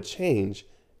to want to change,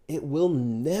 it will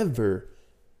never,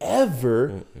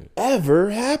 ever,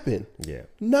 ever happen. Yeah.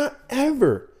 Not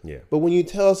ever. Yeah. But when you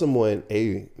tell someone,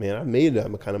 hey, man, I made a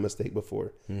kind of mistake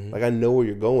before. Like, I know where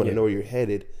you're going. I know where you're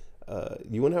headed.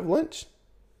 You want to have lunch?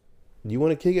 You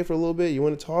want to kick it for a little bit? You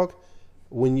want to talk?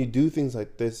 When you do things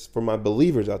like this, for my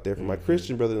believers out there, for my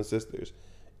Christian brothers and sisters,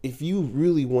 if you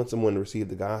really want someone to receive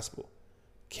the gospel,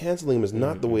 canceling them is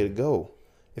not the way to go.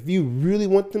 If you really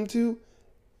want them to,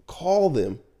 call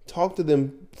them, talk to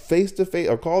them face to face,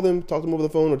 or call them, talk to them over the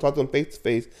phone, or talk to them face to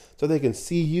face, so they can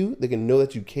see you, they can know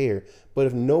that you care. But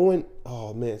if no one,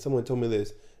 oh man, someone told me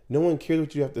this, no one cares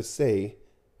what you have to say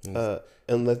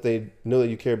unless they know that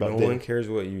you care about them. No one cares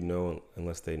what you know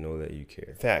unless they know that you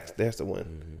care. Facts, that's the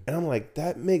one. And I'm like,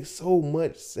 that makes so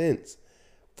much sense.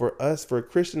 For us, for a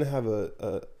Christian to have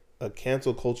a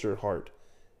cancel culture heart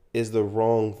is the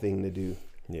wrong thing to do.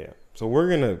 Yeah. So we're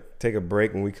going to take a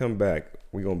break. When we come back,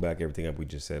 we're going to back everything up we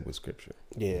just said with scripture.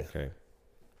 Yeah. Okay.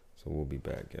 So we'll be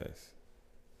back, guys.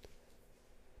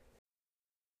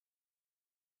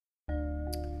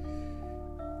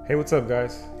 Hey, what's up,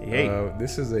 guys? Hey.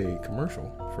 This is a commercial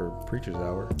for Preacher's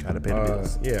Hour. Gotta pay the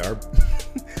bills. Yeah,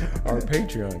 our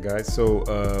Patreon, guys. So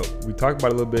we talked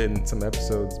about it a little bit in some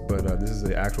episodes, but this is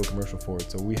the actual commercial for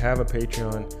it. So we have a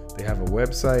Patreon. They have a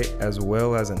website as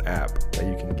well as an app that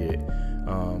you can get.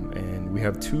 And we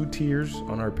have 2 tiers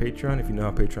on our Patreon. If you know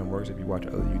how Patreon works, if you watch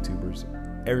other YouTubers,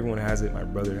 everyone has it. My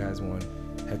brother has one.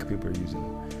 Heck of people are using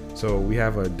them. So we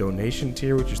have a donation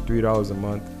tier, which is $3 a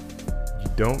month. You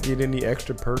don't get any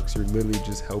extra perks. You're literally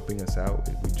just helping us out.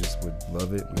 We just would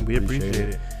love it. We appreciate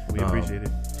it. We appreciate it.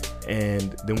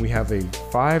 And then we have a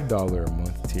 $5 a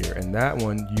month tier, and that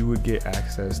one you would get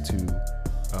access to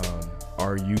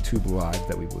our YouTube live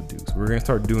that we will do. So we're gonna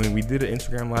start doing. We did an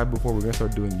Instagram live before. We're gonna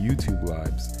start doing YouTube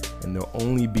lives, and they'll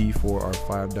only be for our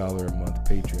 $5 a month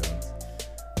Patreons.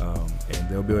 And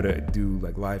they'll be able to do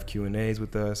like live Q&As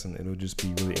with us, and it'll just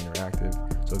be really interactive.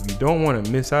 So if you don't want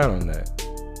to miss out on that,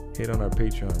 hit on our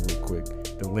Patreon real quick.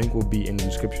 The link will be in the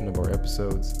description of our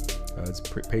episodes. It's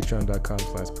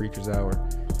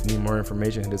patreon.com/preachershour. If you need more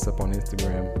information, hit us up on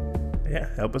Instagram.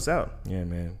 Yeah, help us out. Yeah,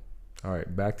 man. All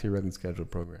right, back to your regularly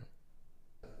scheduled program.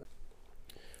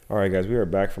 All right, guys, we are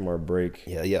back from our break.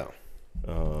 Yeah. Yeah,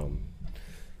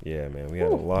 man, we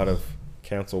had a lot of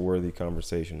cancel-worthy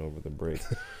conversation over the break.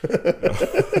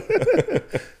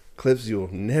 Clips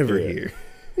you'll never hear.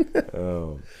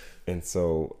 And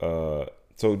so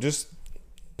just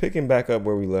picking back up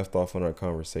where we left off on our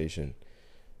conversation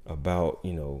about,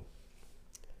 I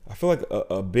feel like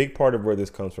a big part of where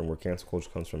this comes from, where cancel culture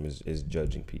comes from, is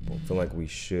judging people. I feel like we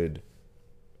should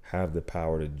have the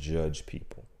power to judge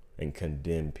people and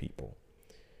condemn people.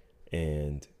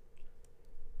 And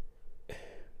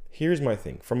here's my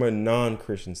thing, from a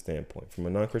non-Christian standpoint, from a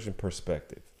non-Christian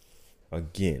perspective,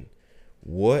 again,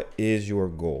 what is your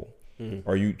goal?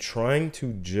 Are you trying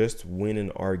to just win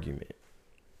an argument?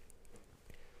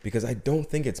 Because I don't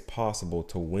think it's possible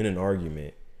to win an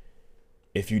argument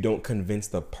if you don't convince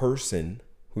the person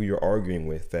who you're arguing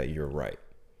with that you're right.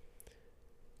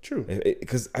 True.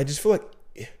 Because I just feel like,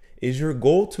 is your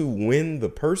goal to win the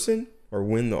person or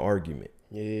win the argument?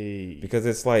 Yay. Because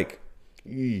it's like,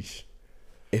 Yeesh.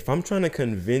 if I'm trying to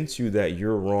convince you that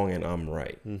you're wrong and I'm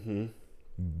right,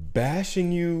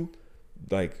 bashing you,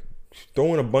 like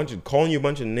calling you a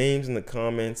bunch of names in the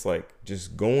comments, like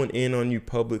just going in on you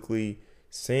publicly,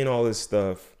 saying all this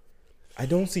stuff, I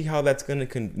don't see how that's gonna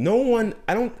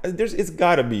it's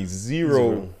gotta be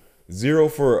zero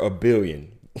for a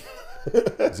billion.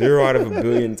 0 out of a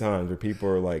billion times where people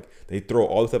are like, they throw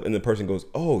all this up and the person goes,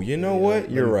 oh, you know what?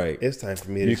 You're right. It's time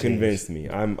for me to You change. convinced me.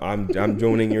 I'm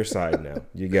joining your side now.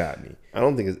 You got me. I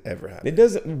don't think it's ever happened. It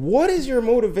doesn't. What is your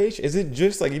motivation? Is it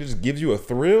just like it just gives you a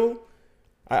thrill?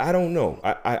 I don't know.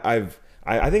 I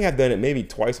think I've done it maybe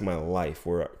twice in my life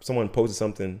where someone posted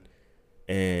something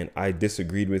and I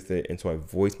disagreed with it, and so I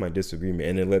voiced my disagreement,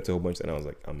 and it led to a whole bunch. And I was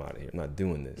like, I'm out of here. I'm not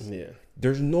doing this. Yeah.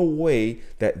 There's no way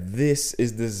that this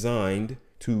is designed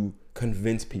to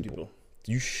convince people.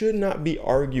 You should not be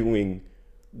arguing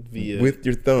with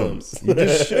your thumbs. You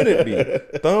just shouldn't be.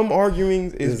 Thumb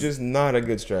arguing is just not a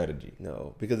good strategy.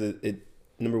 No, because it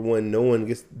number one,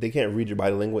 they can't read your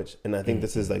body language, and I think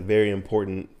this is like very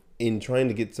important in trying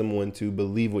to get someone to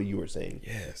believe what you are saying.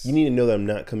 Yes. You need to know that I'm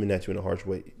not coming at you in a harsh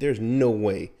way. There's no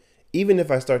way. Even if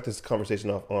I start this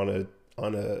conversation off on a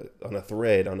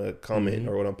thread, on a comment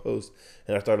or on a post,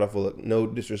 and I start off with no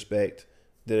disrespect,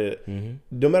 no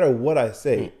matter what I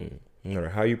say, no matter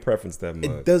how you preference that mug,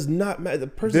 it does not matter. The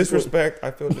person disrespect,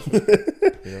 I feel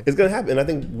disrespect. It's gonna happen, and I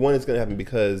think it's gonna happen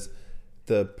because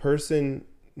the person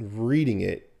reading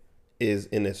it is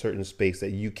in a certain space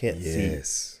that you can't see.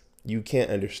 You can't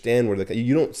understand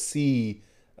you don't see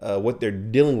what they're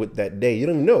dealing with that day. You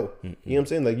don't even know. You know what I'm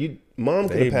saying? Like mom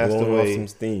could have passed away. Off some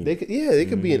steam. They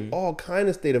could be in all kind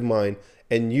of state of mind,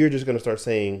 and you're just gonna start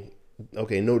saying,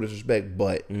 okay, no disrespect,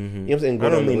 but you know what I'm saying? I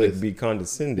don't mean to be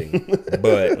condescending,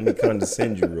 but let me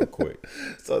condescend you real quick.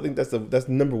 So I think that's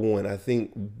number one. I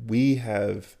think we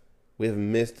have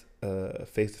missed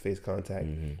face-to-face contact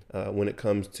when it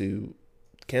comes to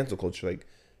cancel culture. Like,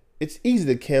 it's easy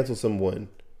to cancel someone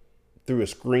through a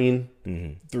screen,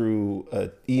 through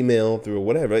an email, through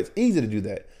whatever. It's easy to do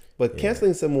that. But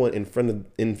canceling someone in front of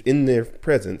in their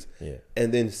presence,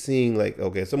 and then seeing like,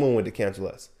 okay, someone went to cancel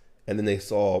us, and then they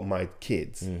saw my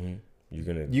kids. You're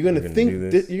gonna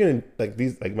think that you're gonna like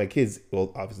these, like my kids.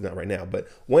 Well, obviously not right now, but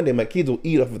one day my kids will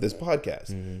eat off of this podcast.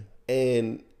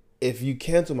 And if you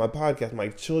cancel my podcast, my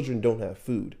children don't have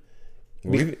food.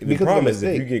 The problem is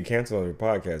if you get canceled on your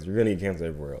podcast, you're gonna get canceled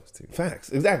everywhere else too. Facts,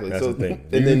 exactly. That's so the thing.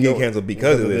 And then you get canceled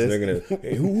because of this. They're gonna,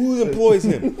 hey, who employs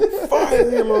him? Fire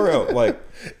him or else. Like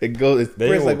it goes.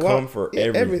 they will like, come for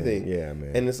everything. Yeah,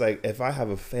 man. And it's like if I have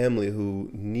a family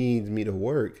who needs me to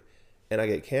work, and I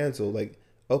get canceled, like,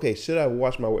 okay, should I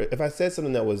watch my work? If I said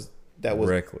something that was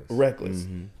reckless,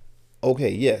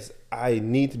 okay, yes, I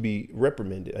need to be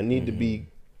reprimanded. I need to be.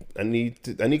 I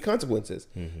need consequences.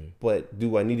 But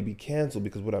do I need to be canceled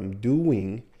because what I'm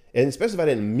doing, and especially if I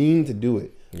didn't mean to do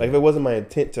it, like if it wasn't my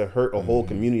intent to hurt a whole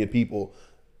community of people,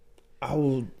 I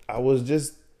was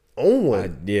just on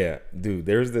one. Dude,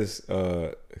 there's this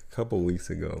a couple weeks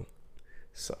ago.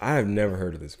 So I have never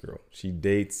heard of this girl. She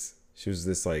was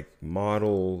this like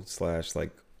model /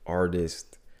 like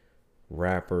artist,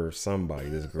 rapper, somebody,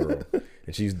 this girl.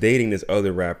 And she's dating this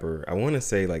other rapper. I want to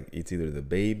say like it's either the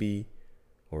Baby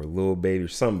or Lil Baby or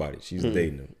somebody. She's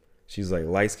dating him. She's like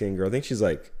light-skinned girl. I think she's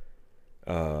like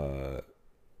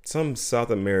some South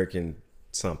American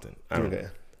something. I don't know.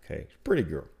 Okay. Pretty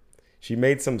girl. She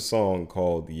made some song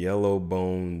called Yellow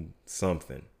Bone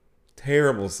something.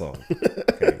 Terrible song.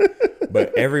 Okay.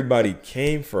 But everybody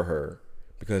came for her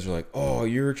because they're like, oh,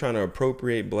 you're trying to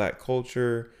appropriate black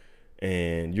culture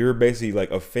and you're basically like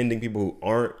offending people who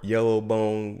aren't yellow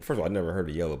bone. First of all, I never heard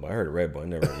of yellow bone. I heard of red bone. I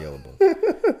never heard of yellow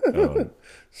bone.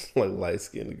 Like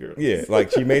light-skinned girl. Yeah,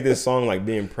 like she made this song like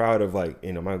being proud of like,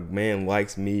 you know, my man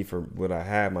likes me for what I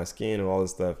have, my skin and all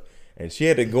this stuff. And she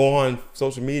had to go on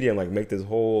social media and like make this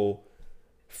whole.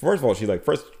 First of all,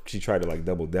 she tried to like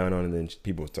double down on it, and then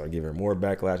people started giving her more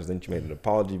backlashes. Then she made an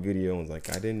apology video and was like,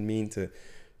 I didn't mean to.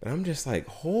 And I'm just like,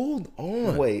 hold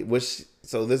on. Wait,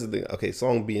 so this is the okay,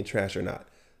 song being trash or not.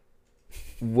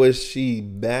 Was she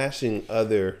bashing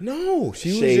other? No,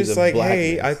 she was just like,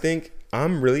 hey, I think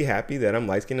I'm really happy that I'm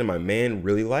light skinned and my man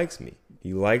really likes me.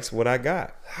 He likes what I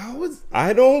got.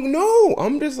 I don't know.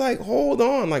 I'm just like, hold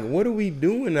on. Like, what are we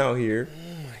doing out here?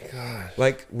 Oh my God.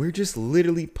 Like, we're just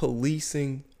literally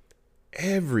policing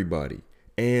everybody.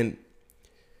 And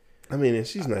I mean, and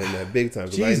she's not in that big time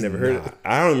because I never heard of it.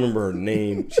 I don't remember her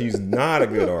name. She's not a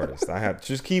good artist. I have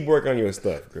just keep working on your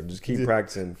stuff, girl. Just keep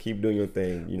practicing, keep doing your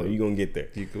thing. You know, you're gonna get there.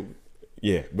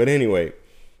 Yeah. But anyway,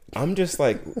 I'm just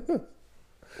like,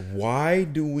 why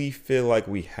do we feel like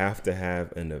we have to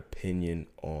have an opinion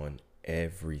on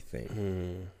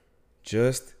everything?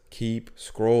 Just keep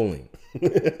scrolling.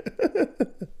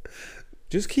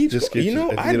 Just keep scrolling. You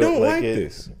know, I don't like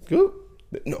this. No,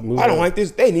 I don't like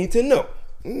this. They need to know.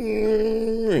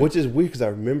 Which is weird because I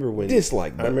remember when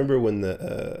dislike button. I remember when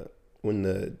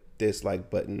the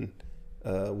dislike button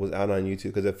was out on YouTube,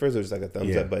 because at first there was like a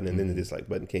thumbs up button and then the dislike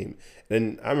button came,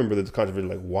 and I remember the controversy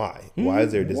like why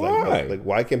is there a dislike button? Like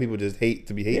why can't people just hate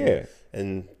to be hating?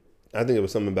 And I think it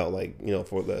was something about like, you know,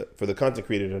 for the content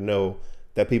creator to know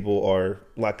that people are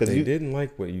like, because you didn't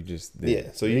like what you just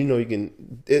did. So you know you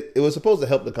can it was supposed to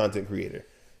help the content creator.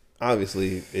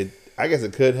 Obviously I guess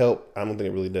it could help. I don't think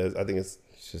it really does. I think it's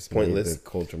just pointless. Made the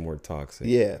culture more toxic.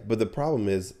 Yeah, but the problem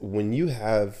is when you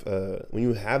have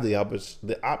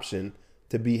the option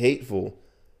to be hateful,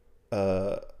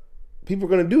 people are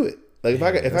gonna do it. Like if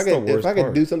I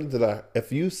could do something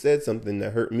if you said something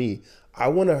that hurt me, I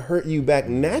want to hurt you back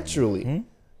naturally. Mm-hmm.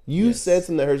 You said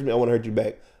something that hurts me, I want to hurt you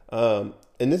back. And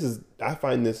I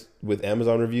find this with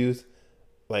Amazon reviews.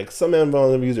 Like some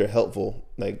Amazon reviews are helpful.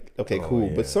 Like, okay, cool.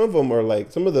 Yeah. But some of them are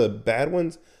like, some of the bad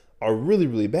ones are really,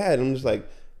 really bad. I'm just like,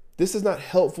 this is not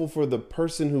helpful for the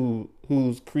person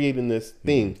who's creating this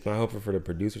thing. It's not helpful for the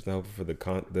producer. It's not helpful for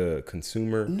the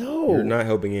consumer. No. You're not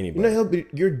helping anybody. You're not helping.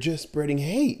 You're just spreading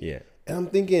hate. Yeah. And I'm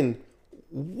thinking,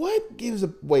 where does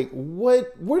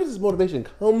this motivation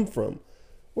come from?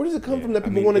 Where does it come from that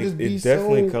people want to just be so... It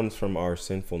definitely comes from our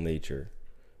sinful nature.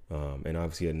 And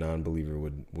obviously a non-believer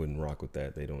wouldn't rock with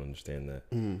that. They don't understand that.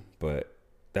 But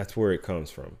that's where it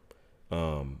comes from.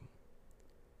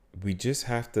 We just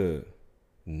have to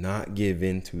not give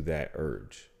into that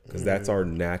urge, because that's our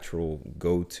natural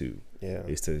go-to. Yeah.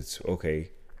 Is to,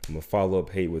 okay, I'm going to follow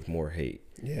up hate with more hate.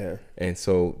 Yeah. And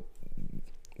so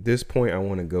this point I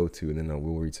want to go to, and then I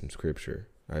will read some scripture.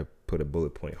 I put a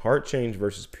bullet point. Heart change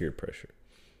versus peer pressure.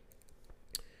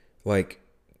 Like,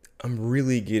 I'm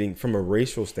really getting, from a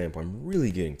racial standpoint, I'm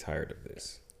really getting tired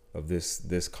of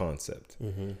this concept.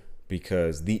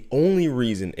 Because the only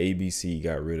reason ABC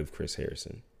got rid of Chris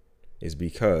Harrison is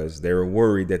because they were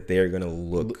worried that they're going to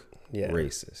look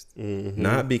racist.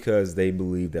 Not because they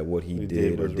believe that what he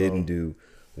did or didn't do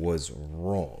was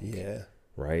wrong. Yeah.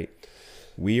 Right?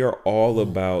 We are all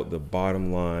about the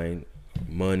bottom line,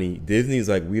 money. Disney's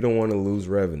like, we don't want to lose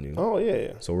revenue. Oh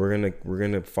yeah. So we're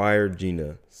gonna fire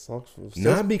Gina.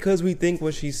 Not because we think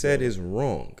what she said is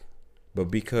wrong, but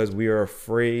because we are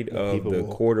afraid of the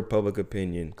court of public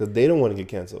opinion. Because they don't want to get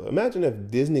canceled. Imagine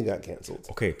if Disney got canceled.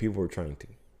 Okay, people were trying to.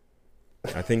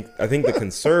 I think the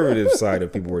conservative side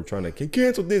of people were trying to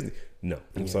cancel Disney. No,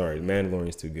 I'm sorry.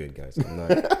 Mandalorian's too good, guys. I'm not.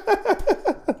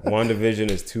 WandaVision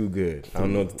is too good. I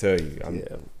don't know what to tell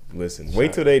you. Listen,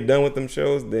 wait till they done with them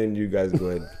shows, then you guys go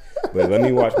ahead. But let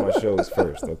me watch my shows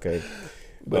first, okay?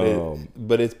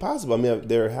 But it's possible. I mean,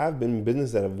 there have been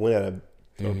businesses that have went out of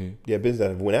business that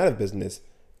have went out of business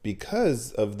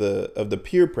because of the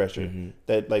peer pressure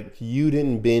that like you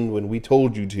didn't bend when we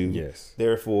told you to. Yes.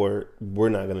 Therefore, we're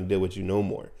not going to deal with you no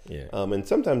more. Yeah. And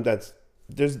sometimes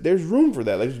there's room for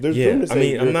that. Like there's room to say. I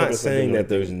mean, I'm not saying that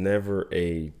there's never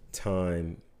a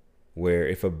time where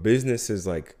if a business is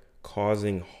like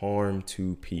causing harm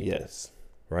to people. Yes.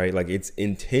 Right? Like it's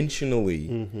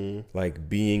intentionally like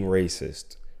being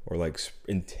racist or like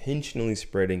intentionally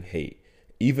spreading hate.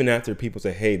 Even after people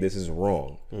say, hey, this is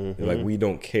wrong. They're like, we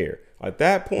don't care. At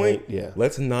that point,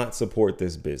 let's not support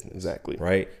this business. Exactly.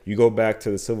 Right? You go back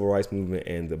to the civil rights movement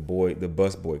and the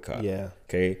bus boycott. Yeah.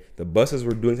 Okay. The buses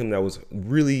were doing something that was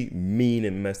really mean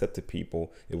and messed up to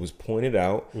people. It was pointed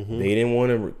out. They didn't want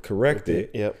to correct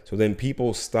it. Yep. So then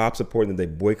people stopped supporting them. They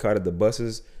boycotted the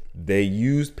buses. They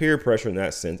used peer pressure in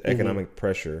that sense, economic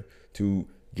pressure, to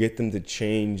get them to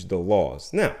change the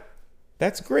laws. Now,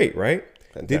 that's great, right?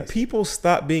 Fantastic. Did people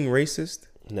stop being racist?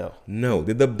 No.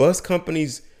 Did the bus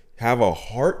companies have a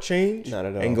heart change? Not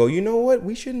at all. And go, you know what?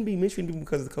 We shouldn't be mistreating people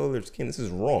because of the color of their skin. This is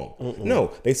wrong.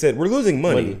 No, they said we're losing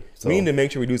money. So we need to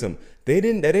make sure we do something. That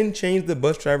didn't change the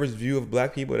bus driver's view of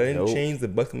black people. That didn't change the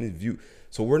bus company's view.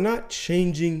 So we're not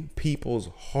changing people's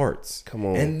hearts. Come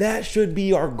on. And that should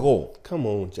be our goal. Come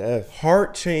on, Jeff.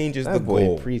 Heart change is the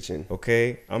goal. Preaching.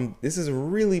 Okay? This is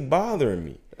really bothering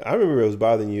me. I remember it was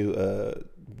bothering you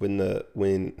when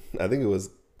I think it was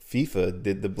FIFA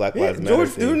did the Black Lives Matter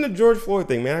thing. Doing the George Floyd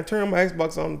thing, man. I turned my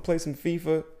Xbox on to play some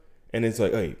FIFA, and it's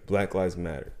like, hey, Black Lives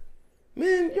Matter.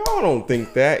 Man, y'all don't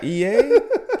think that, EA.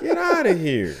 Get out of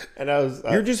here. And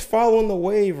you're just following the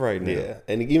wave right now. Yeah,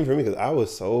 and even for me, because I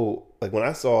was so, like, when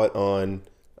I saw it on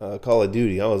Call of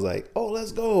Duty, I was like, oh,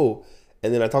 let's go.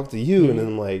 And then I talked to you, and then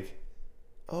I'm like,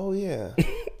 oh, yeah.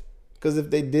 Because if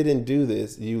they didn't do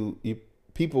this, you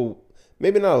people,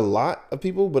 maybe not a lot of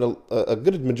people, but a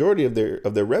good majority of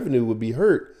their revenue would be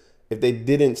hurt if they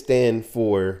didn't stand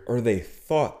for, or they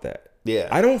thought that. Yeah.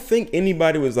 I don't think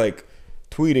anybody was like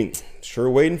tweeting, sure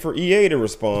waiting for EA to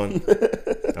respond.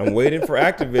 I'm waiting for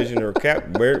Activision or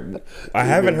I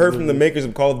haven't heard from the makers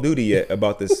of Call of Duty yet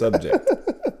about this subject.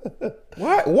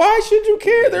 Why should you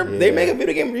care? They make a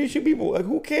video game where you shoot people. Like,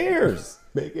 who cares?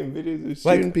 Making videos of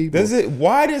shooting people.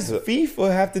 Why does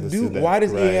FIFA have to do? Why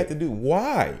does EA have to do?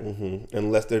 Why?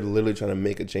 Unless they're literally trying to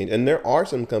make a change, and there are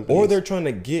some companies, or they're trying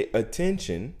to get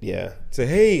attention. Yeah. Say,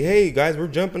 hey guys, we're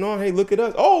jumping on. Hey, look at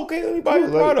us. Oh, okay, let me buy your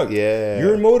product. Yeah.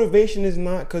 Your motivation is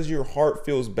not because your heart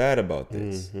feels bad about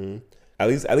this. At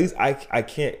least I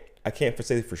can't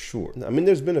say for sure. I mean,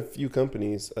 there's been a few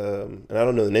companies, and I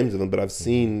don't know the names of them, but I've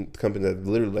seen companies that have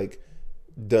literally like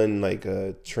done like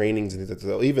trainings and things like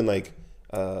that. Even like.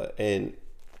 And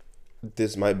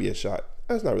this might be a shot.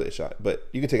 That's not really a shot, but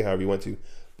you can take it however you want to.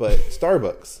 But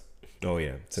Starbucks. Oh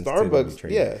yeah,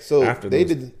 Starbucks. Yeah. So after they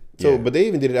did. So, but they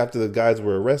even did it after the guys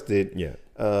were arrested. Yeah.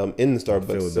 In the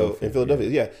Starbucks. In Philadelphia.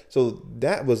 Yeah. So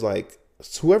that was like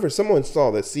someone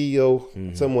saw that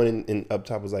CEO, someone in up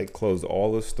top was like closed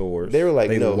all the stores. They were like,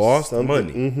 they lost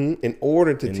money in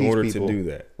order to teach people to do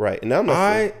that. Right. And I'm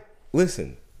not.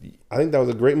 Listen. I think that was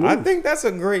a great move. I think that's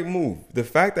a great move. The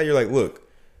fact that you're like, look,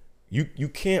 you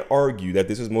can't argue that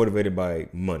this is motivated by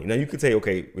money. Now you could say,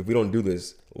 okay, if we don't do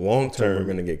this long term, we're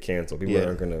going to get canceled. People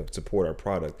aren't going to support our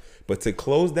product. But to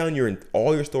close down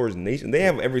all your stores nation, they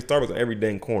have every Starbucks on every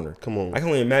dang corner. Come on, I can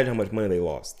only imagine how much money they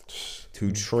lost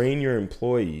to train your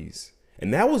employees,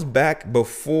 and that was back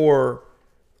before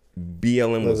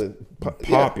BLM was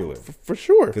popular, for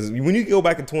sure. Because when you go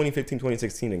back in 2015,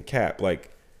 2016, and Cap,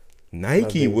 like.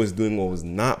 Nike was doing what was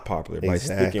not popular by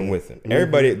sticking with him.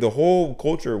 Everybody, the whole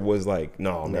culture was like,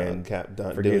 no, man, Cap,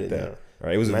 forget that.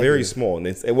 Right? It was very small, and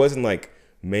it wasn't like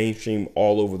mainstream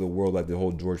all over the world like the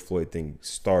whole George Floyd thing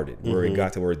started, where it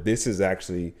got to where this is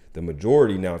actually the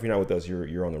majority now. If you're not with us,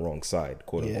 you're on the wrong side,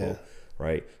 quote unquote.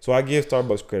 Right? So I give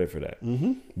Starbucks credit for that.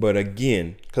 But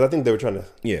again, because I think they were trying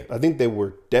to. I think they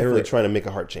were definitely trying to make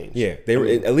a heart change. Yeah, they were.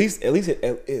 At least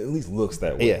it looks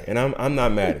that way. Yeah. And I'm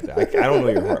not mad at that. I don't know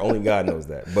your heart. Only God knows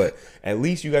that. But at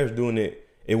least you guys are doing it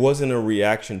It wasn't a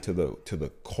reaction to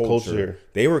the culture.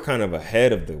 They were kind of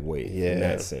ahead of the wave in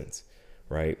that sense,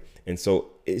 right? And so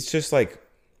it's just like,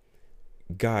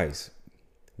 guys,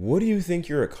 what do you think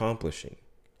you're accomplishing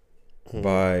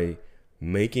by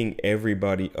making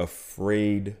everybody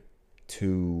afraid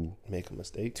to make a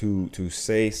mistake, to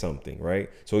say something, right?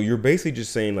 So you're basically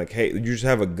just saying like, hey, you just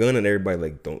have a gun and everybody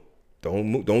like,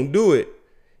 don't do it.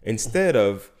 Instead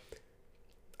of,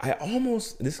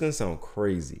 this is gonna sound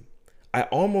crazy, I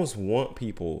almost want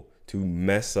people to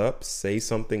mess up, say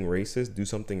something racist, do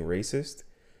something racist,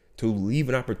 to leave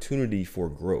an opportunity for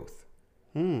growth.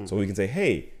 So we can say,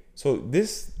 hey, so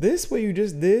this what you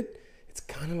just did, it's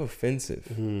kind of offensive.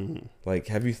 Like,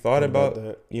 have you thought about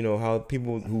that? You know, how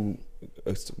people who,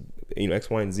 you know, X,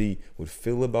 Y, and Z would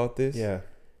feel about this? Yeah.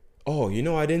 Oh, you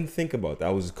know, I didn't think about that.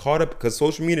 I was caught up because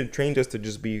social media trained us to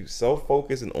just be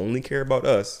self-focused and only care about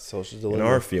us Social and dilemma.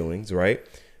 our feelings, right?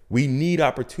 We need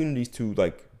opportunities to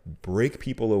like break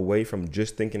people away from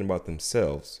just thinking about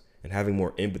themselves and having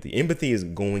more empathy. Empathy is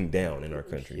going down in our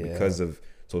country because of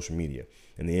social media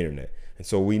and the internet. And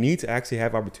so we need to actually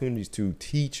have opportunities to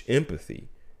teach empathy.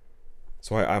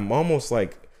 So I'm almost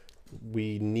like,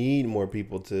 we need more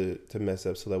people to mess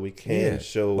up so that we can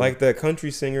show, like the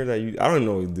country singer that I don't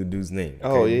know the dude's name. Okay?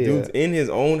 Oh, yeah. Dude's in his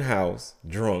own house,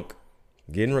 drunk,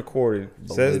 getting recorded,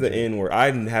 says the N-word.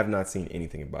 I have not seen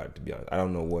anything about it, to be honest. I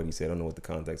don't know what he said. I don't know what the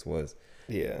context was.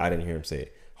 Yeah. I didn't hear him say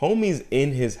it. Homie's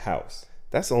in his house.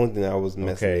 That's the only thing that was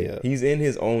messing me up. He's in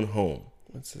his own home.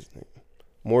 What's his name?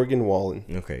 Morgan Wallen.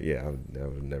 Okay, yeah, I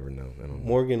would never know. I don't know.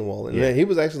 Morgan Wallen. Yeah. Yeah, he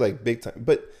was actually like big time.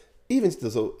 But even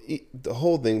still, so the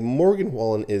whole thing, Morgan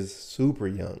Wallen is super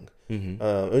young.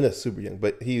 Not super young,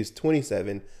 but he's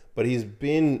 27. But he's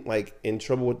been like in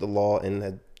trouble with the law and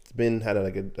had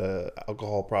like a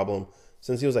alcohol problem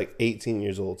since he was like 18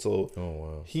 years old.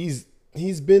 So he's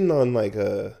been on like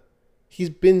he's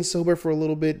been sober for a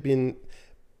little bit,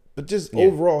 but just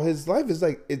overall his life is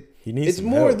like it's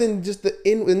more help. than just the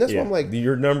N, and that's why I'm like,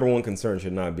 your number one concern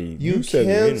should not be you said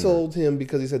the N-word. canceled him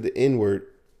because he said the N-word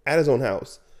at his own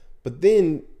house, but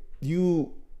then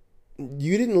you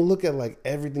didn't look at like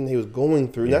everything he was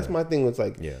going through. And that's my thing. It's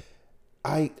like,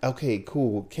 okay,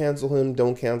 cool, cancel him,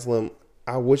 don't cancel him.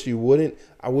 I wish you wouldn't.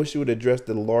 I wish you would address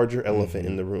the larger elephant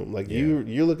in the room. Like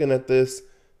you're looking at this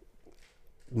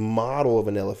model of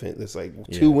an elephant, this like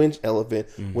 2-inch elephant,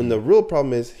 when the real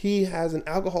problem is he has an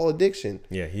alcohol addiction.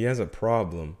 Yeah, he has a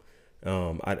problem.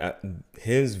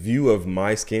 His view of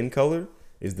my skin color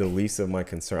is the least of my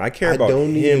concern. I care about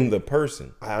him, the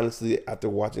person. I honestly, after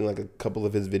watching like a couple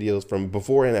of his videos from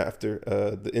before and after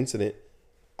the incident,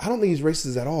 I don't think he's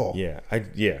racist at all.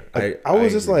 I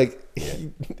was just like,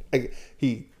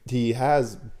 he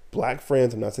has black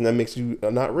friends. I'm not saying that makes you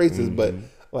not racist, but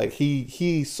like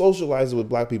he socializes with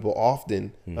black people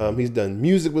often. He's done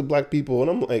music with black people,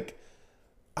 and I'm like,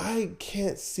 I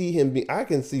can't see him being. I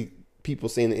can see people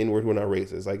saying the N-word who are not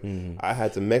racist. Like I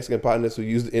had some Mexican partners who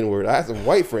used the N-word. I had some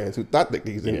white friends who thought that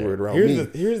they used the N-word around me.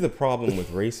 Here's the problem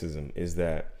with racism is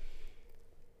that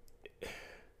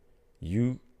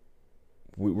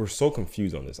we're so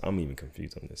confused on this. I'm even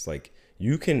confused on this. Like,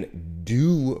 you can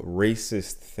do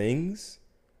racist things.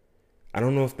 I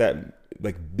don't know if that,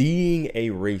 like, being a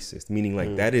racist, meaning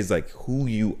like that is like who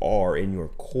you are in your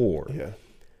core. Yeah,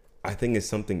 I think it's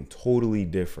something totally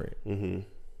different.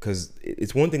 Because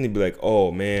it's one thing to be like,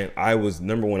 oh man, I was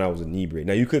inebriated.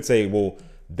 Now you could say, well,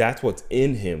 that's what's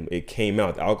in him. It came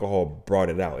out. The alcohol brought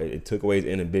it out. It took away his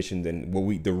inhibitions, and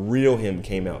the real him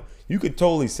came out. You could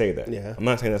totally say that. Yeah. I'm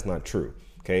not saying that's not true.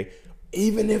 Okay.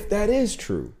 Even if that is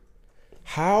true,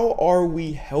 how are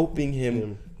we helping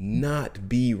him not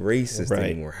be racist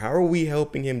anymore? How are we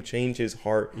helping him change his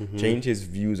heart, change his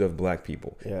views of black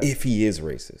people if he is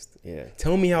racist? Yeah.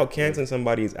 Tell me how canceling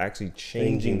somebody is actually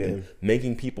changing them,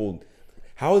 making people.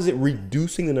 How is it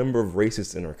reducing the number of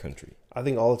racists in our country? I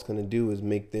think all it's going to do is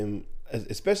make them,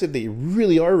 especially if they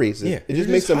really are racist, it just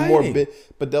makes just them more hiding.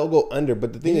 but they'll go under.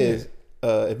 But the thing is,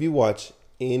 if you watch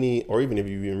any, or even if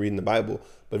you've been reading the Bible,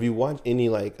 but if you watch any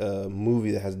like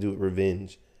movie that has to do with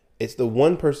revenge, it's the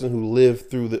one person who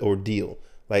lived through the ordeal.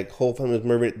 Like, whole family was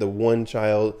murdered. The one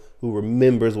child who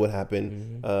remembers what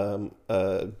happened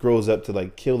grows up to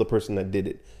like kill the person that did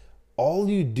it. All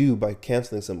you do by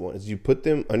canceling someone is you put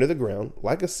them under the ground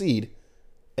like a seed,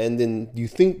 and then you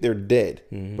think they're dead,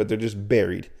 but they're just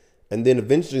buried. And then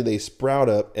eventually they sprout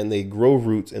up and they grow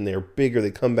roots and they're bigger. They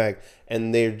come back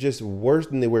and they're just worse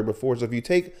than they were before. So if you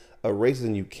take a racist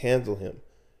and you cancel him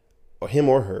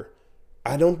or her,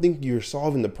 I don't think you're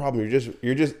solving the problem.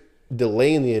 You're just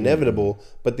delaying the inevitable,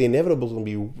 but the inevitable is going to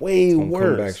be way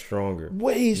worse. Come back stronger.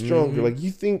 Way stronger. Like,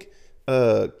 you think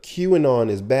QAnon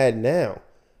is bad now,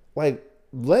 Like,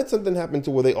 let something happen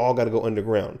to where they all got to go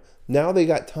underground. Now they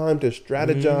got time to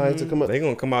strategize to come up. They're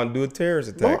going to come out and do a terrorist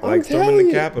attack, Well, like I'm storming telling the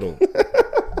you. Capitol.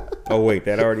 Oh, wait,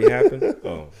 that already happened?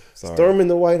 Oh, sorry. Storming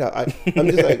the White House. I'm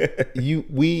just like,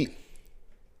 we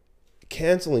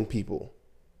canceling people,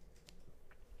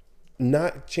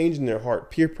 not changing their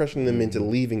heart, peer pressuring them into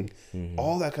leaving,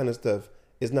 all that kind of stuff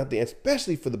is not the,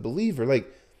 especially for the believer. Like,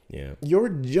 Yeah. your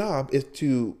job is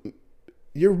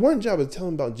your one job is tell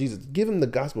them about Jesus. Give them the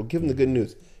gospel. Give them the good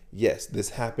news. Yes,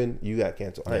 this happened. You got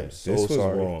canceled. I am so this was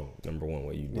sorry. wrong. Number one,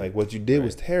 what you did. Like, what you did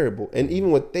was terrible. And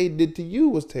even what they did to you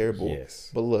was terrible.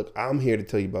 Yes. But look, I'm here to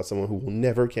tell you about someone who will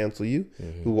never cancel you,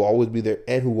 who will always be there,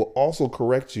 and who will also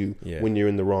correct you when you're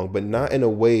in the wrong, but not in a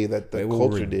way that the It will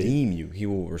culture did. redeem you. He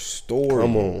will restore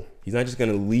Come you. on. He's not just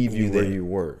going to leave you where there. you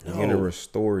were. He's No. going to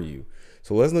restore you.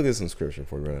 So let's look at some scripture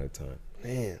before we run out of time.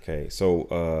 Man. Okay, so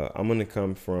I'm going to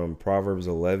come from Proverbs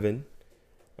 11,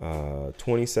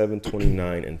 27,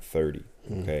 29, and 30.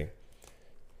 Okay,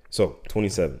 so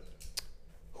 27.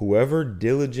 Whoever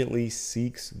diligently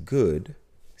seeks good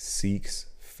seeks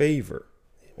favor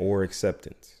or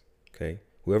acceptance. Okay,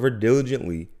 whoever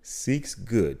diligently seeks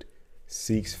good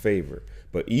seeks favor,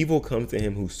 but evil comes to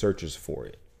him who searches for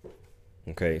it.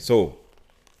 Okay, so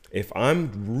if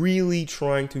I'm really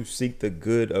trying to seek the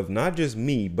good of not just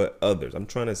me, but others, I'm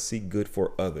trying to seek good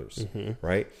for others,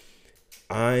 right?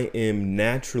 I am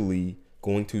naturally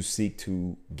going to seek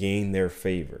to gain their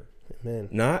favor. Man.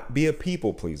 Not be a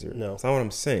people pleaser. No. That's not what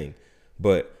I'm saying.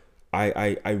 But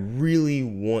I really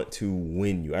want to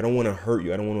win you. I don't want to hurt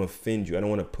you. I don't want to offend you. I don't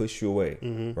want to push you away,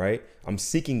 right? I'm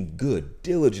seeking good,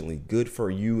 diligently, good for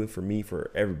you and for me,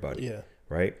 for everybody, Yeah.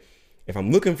 right? If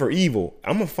I'm looking for evil,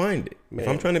 I'm going to find it. If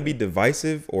I'm Man. trying to be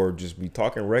divisive or just be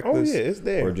talking reckless it's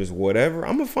there. or just whatever,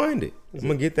 I'm going to find it. I'm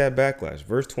going to get that backlash.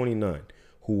 Verse 29,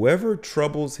 whoever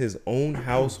troubles his own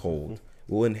household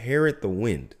will inherit the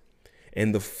wind,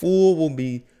 and the fool will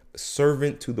be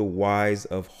servant to the wise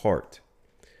of heart.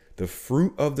 The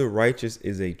fruit of the righteous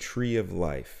is a tree of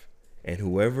life, and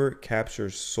whoever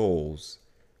captures souls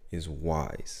is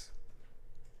wise.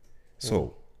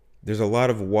 So there's a lot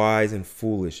of wise and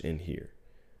foolish in here,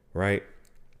 right?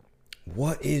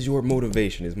 What is your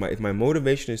motivation? If my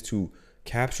motivation is to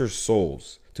capture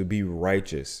souls, to be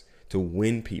righteous, to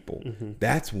win people,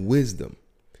 that's wisdom.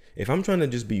 If I'm trying to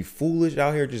just be foolish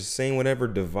out here, just saying whatever,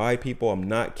 divide people, I'm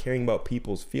not caring about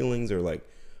people's feelings or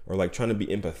trying to be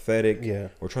empathetic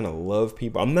or trying to love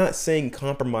people. I'm not saying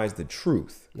compromise the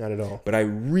truth. Not at all. But I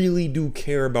really do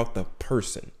care about the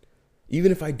person.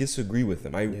 Even if I disagree with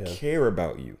them, I care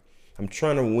about you. I'm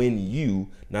trying to win you,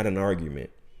 not an argument.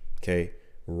 Okay?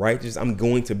 Righteous, I'm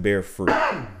going to bear fruit.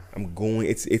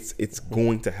 It's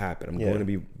going to happen. I'm going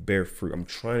to bear fruit. I'm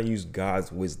trying to use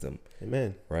God's wisdom.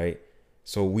 Amen. Right?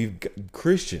 So we've got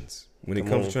Christians, when it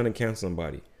comes to trying to cancel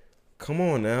somebody, come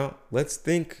on now. Let's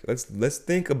think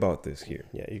about this here.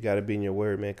 Yeah, you got to be in your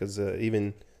word, man, because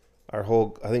even I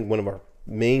think one of our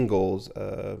main goals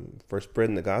for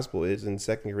spreading the gospel is in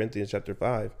 2 Corinthians chapter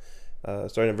 5,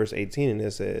 starting at verse 18, and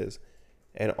it says,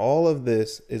 and all of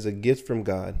this is a gift from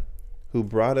God, who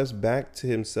brought us back to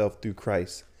himself through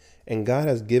Christ. And God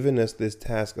has given us this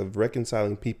task of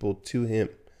reconciling people to him.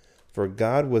 For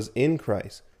God was in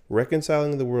Christ,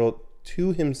 reconciling the world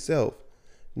to himself,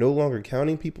 no longer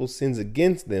counting people's sins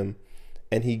against them.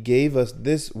 And he gave us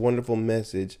this wonderful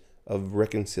message of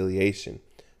reconciliation.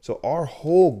 So our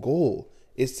whole goal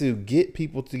is to get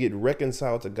people to get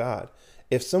reconciled to God.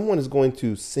 If someone is going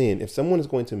to sin, if someone is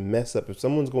going to mess up, if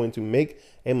someone's going to make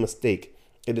a mistake,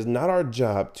 it is not our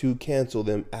job to cancel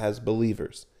them as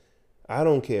believers. I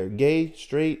don't care. Gay,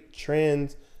 straight,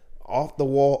 trans, off the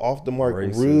wall, off the mark,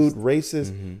 Racist. rude,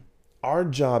 racist. Our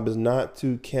job is not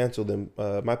to cancel them.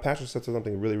 My pastor said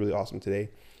something really, really awesome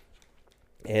today.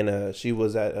 And she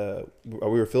was at, we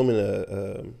were filming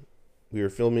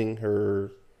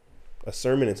her a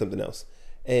sermon and something else.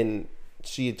 And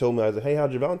she had told me, I was like, hey,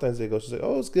 how'd your Valentine's Day go? She's like,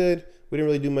 oh, it's good. We didn't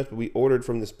really do much, but we ordered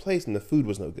from this place and the food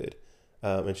was no good.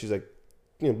 And she's like,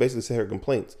 basically said her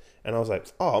complaints. And I was like,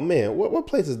 oh man, what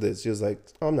place is this? She was like,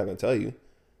 oh, I'm not going to tell you.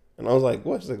 And I was like,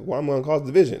 what? She's like, why am I going to cause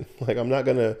division? Like, I'm not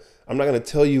going to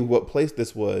tell you what place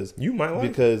this was. You might like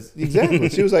because exactly.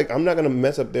 She was like, I'm not going to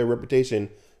mess up their reputation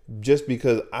just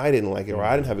because I didn't like it or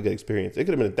I didn't have a good experience. It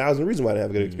could have been 1,000 reasons why I didn't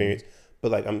have a good experience.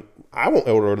 But like, I won't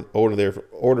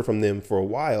order from them for a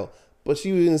while. But she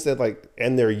even said like,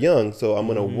 and they're young, so I'm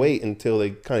gonna wait until they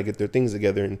kind of get their things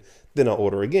together, and then I'll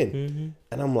order again.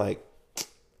 And I'm like,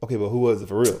 okay, but who was it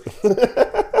for real?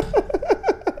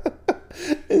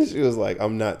 And she was like,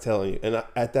 I'm not telling you. And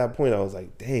at that point, I was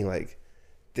like, dang, like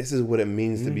this is what it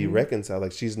means to be reconciled.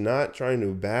 Like, she's not trying to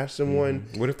bash someone.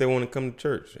 What if they want to come to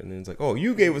church and then it's like, oh,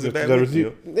 you gave us a bad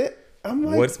review. I'm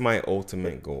like, What's my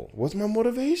ultimate goal? what's my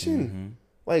motivation?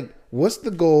 Like, what's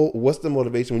the goal? What's the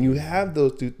motivation? When you have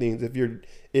those two things,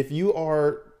 if you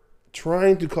are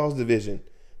trying to cause division,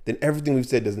 then everything we've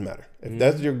said doesn't matter. If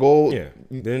that's your goal,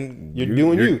 then you're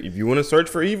doing you. If you want to search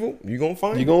for evil, you're gonna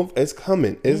find it. It's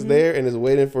coming. It's there and it's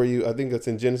waiting for you. I think that's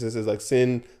in Genesis. It's like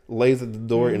sin lays at the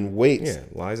door and waits. Yeah,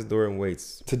 lies at the door and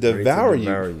waits to devour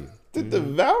you. To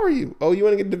devour you. Oh, you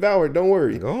want to get devoured? Don't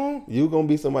worry. Go. You're gonna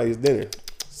be somebody's dinner.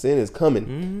 Sin is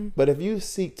coming. But if you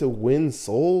seek to win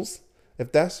souls,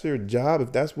 if that's your job,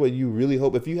 if that's what you really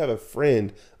hope, if you have a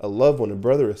friend, a loved one, a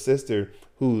brother, a sister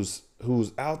who's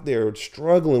out there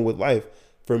struggling with life,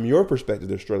 from your perspective,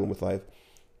 they're struggling with life,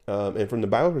 and from the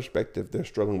Bible perspective, they're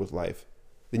struggling with life,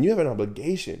 then you have an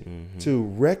obligation to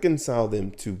reconcile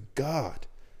them to God.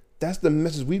 That's the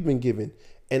message we've been given.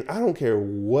 And I don't care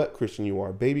what Christian you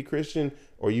are, baby Christian,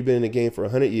 or you've been in the game for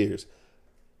 100 years,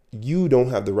 you don't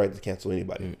have the right to cancel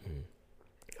anybody.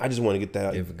 I just want to get that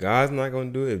out. If God's not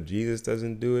going to do it, if Jesus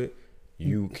doesn't do it,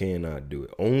 you cannot do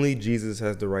it. Only Jesus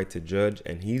has the right to judge,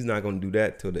 and he's not going to do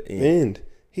that till the end.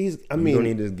 You don't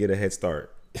need to get a head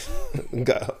start.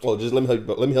 God, well, just let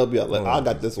me help you out. I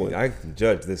got this one. I can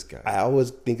judge this guy. I always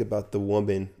think about the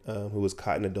woman who was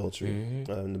caught in adultery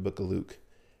in the book of Luke,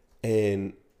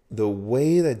 and the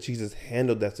way that Jesus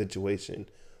handled that situation.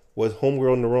 Was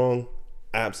homegirl in the wrong?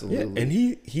 Absolutely. Yeah, and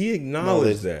he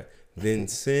acknowledged that. Then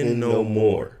sin no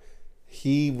more.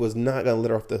 He was not going to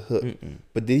let her off the hook.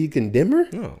 But did he condemn her?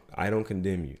 No, I don't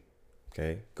condemn you.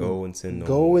 Okay, go and sin no more.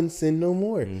 Go and sin no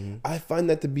more. I find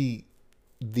that to be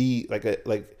the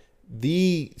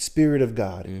Spirit of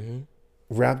God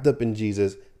wrapped up in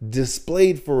Jesus,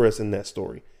 displayed for us in that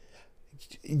story.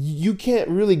 You can't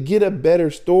really get a better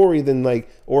story than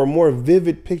or a more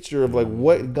vivid picture of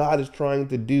what God is trying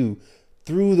to do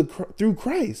through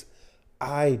Christ.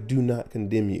 I do not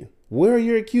condemn you. Where are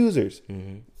your accusers?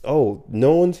 Oh,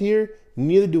 no one's here.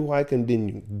 Neither do I condemn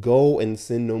you. Go and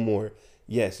sin no more.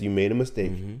 Yes, you made a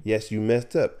mistake. Yes, you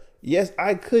messed up. Yes,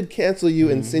 I could cancel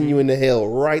you and send you into hell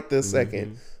right this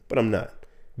second, but I'm not,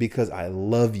 because I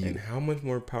love you. And how much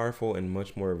more powerful and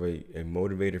much more of a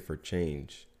motivator for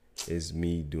change is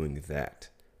me doing that.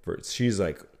 She's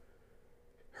like,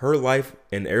 her life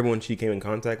and everyone she came in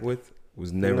contact with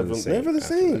was never the same. Never the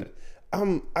same.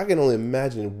 I can only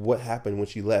imagine what happened when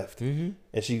she left and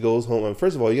she goes home. And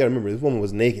first of all, you got to remember, this woman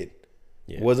was naked.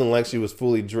 Yeah. It wasn't like she was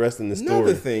fully dressed in the story.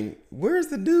 Another thing, where's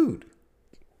the dude?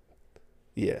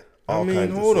 Yeah.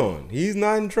 Hold on. He's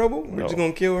not in trouble? We're just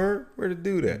going to kill her? Where the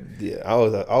dude at? Yeah, I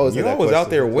was out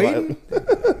there waiting?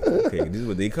 Okay, this is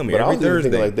what they come here every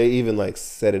Thursday. They even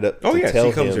set it up. Oh, yeah,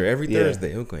 she comes here every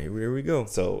Thursday. Okay, here we go.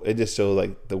 So it just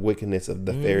shows the wickedness of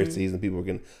the Pharisees and people were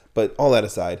getting. But all that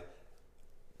aside,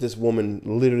 this woman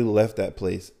literally left that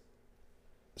place.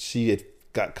 She had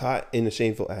got caught in a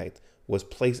shameful act, was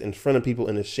placed in front of people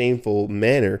in a shameful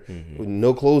manner with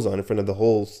no clothes on in front of the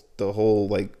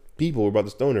whole people were about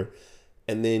to stone her.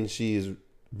 And then she is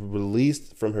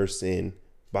released from her sin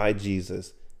by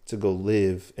Jesus to go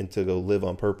live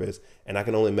on purpose. And I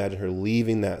can only imagine her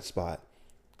leaving that spot,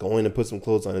 going to put some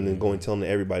clothes on, and then going telling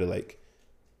everybody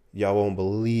y'all won't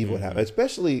believe what happened.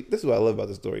 Especially, this is what I love about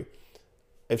the story.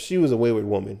 If she was a wayward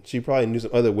woman, she probably knew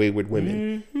some other wayward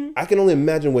women. I can only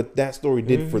imagine what that story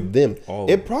did for them.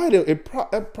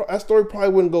 That story probably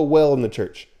wouldn't go well in the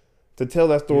church. To tell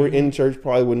that story in church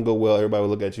probably wouldn't go well. Everybody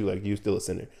would look at you like you still a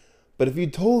sinner. But if you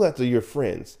told that to your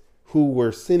friends who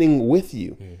were sinning with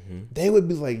you, they would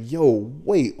be like, yo,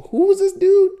 wait, who was this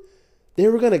dude? They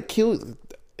were going to kill.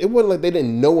 It wasn't like they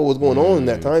didn't know what was going on in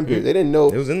that time period. They didn't know.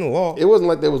 It was in the law. It wasn't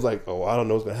like they was like, oh, I don't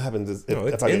know what's going to happen. It's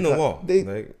in the law.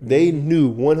 They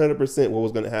knew 100% what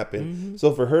was going to happen.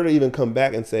 So for her to even come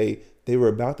back and say, they were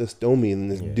about to stone me,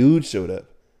 and this dude showed up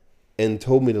and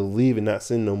told me to leave and not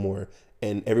sin no more,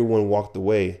 and everyone walked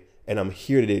away, and I'm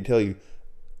here today to tell you,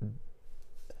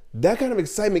 that kind of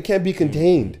excitement can't be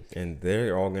contained. And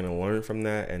they're all going to learn from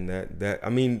that.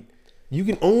 And you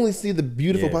can only see the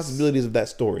beautiful possibilities of that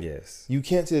story. Yes. You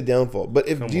can't see the downfall. But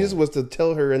if Jesus was to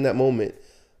tell her in that moment,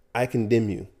 I condemn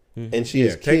you, and she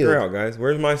is killed. Take her out, guys.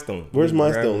 Where's my stone? Where's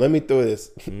my stone? Let me throw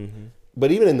this.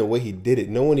 But even in the way he did it,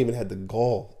 no one even had the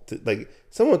gall to,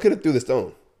 someone could have threw the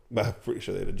stone, but I'm pretty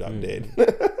sure they'd have dropped dead.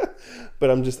 But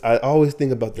I always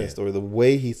think about that story. The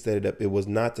way he set it up, it was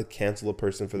not to cancel a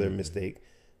person for their mistake.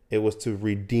 It was to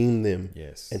redeem them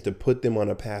and to put them on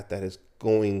a path that is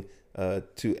going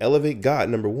to elevate God,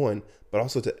 number one, but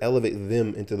also to elevate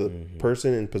them into the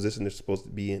person and position they're supposed to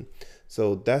be in.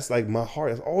 So that's my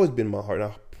heart. It's always been my heart.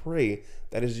 And I pray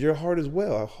that is your heart as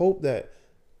well. I hope that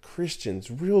Christians,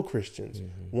 real Christians,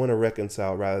 want to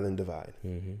reconcile rather than divide.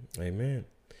 Amen.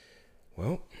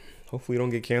 Well, hopefully we don't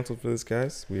get canceled for this,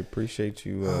 guys. We appreciate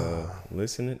you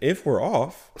listening. If we're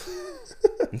off,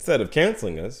 instead of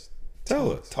canceling us,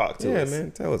 tell us. Talk to us. Yeah,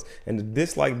 man, tell us. And the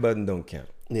dislike button don't count.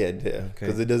 Yeah,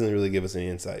 because it doesn't really give us any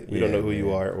insight. We don't know who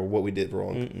you are or what we did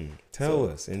wrong. Tell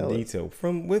us in detail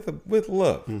with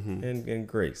love and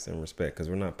grace and respect, because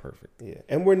we're not perfect. Yeah,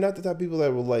 and we're not the type of people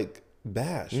that will like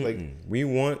bash. Like we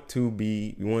want to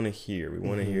hear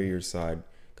your side,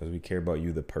 because we care about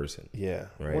you, the person. Yeah,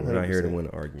 right. 100%. We're not here to win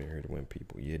an argument. We're here to win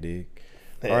people. You dig?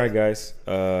 All right, guys.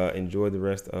 Enjoy the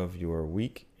rest of your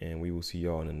week, and we will see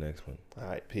y'all in the next one. All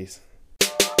right, peace.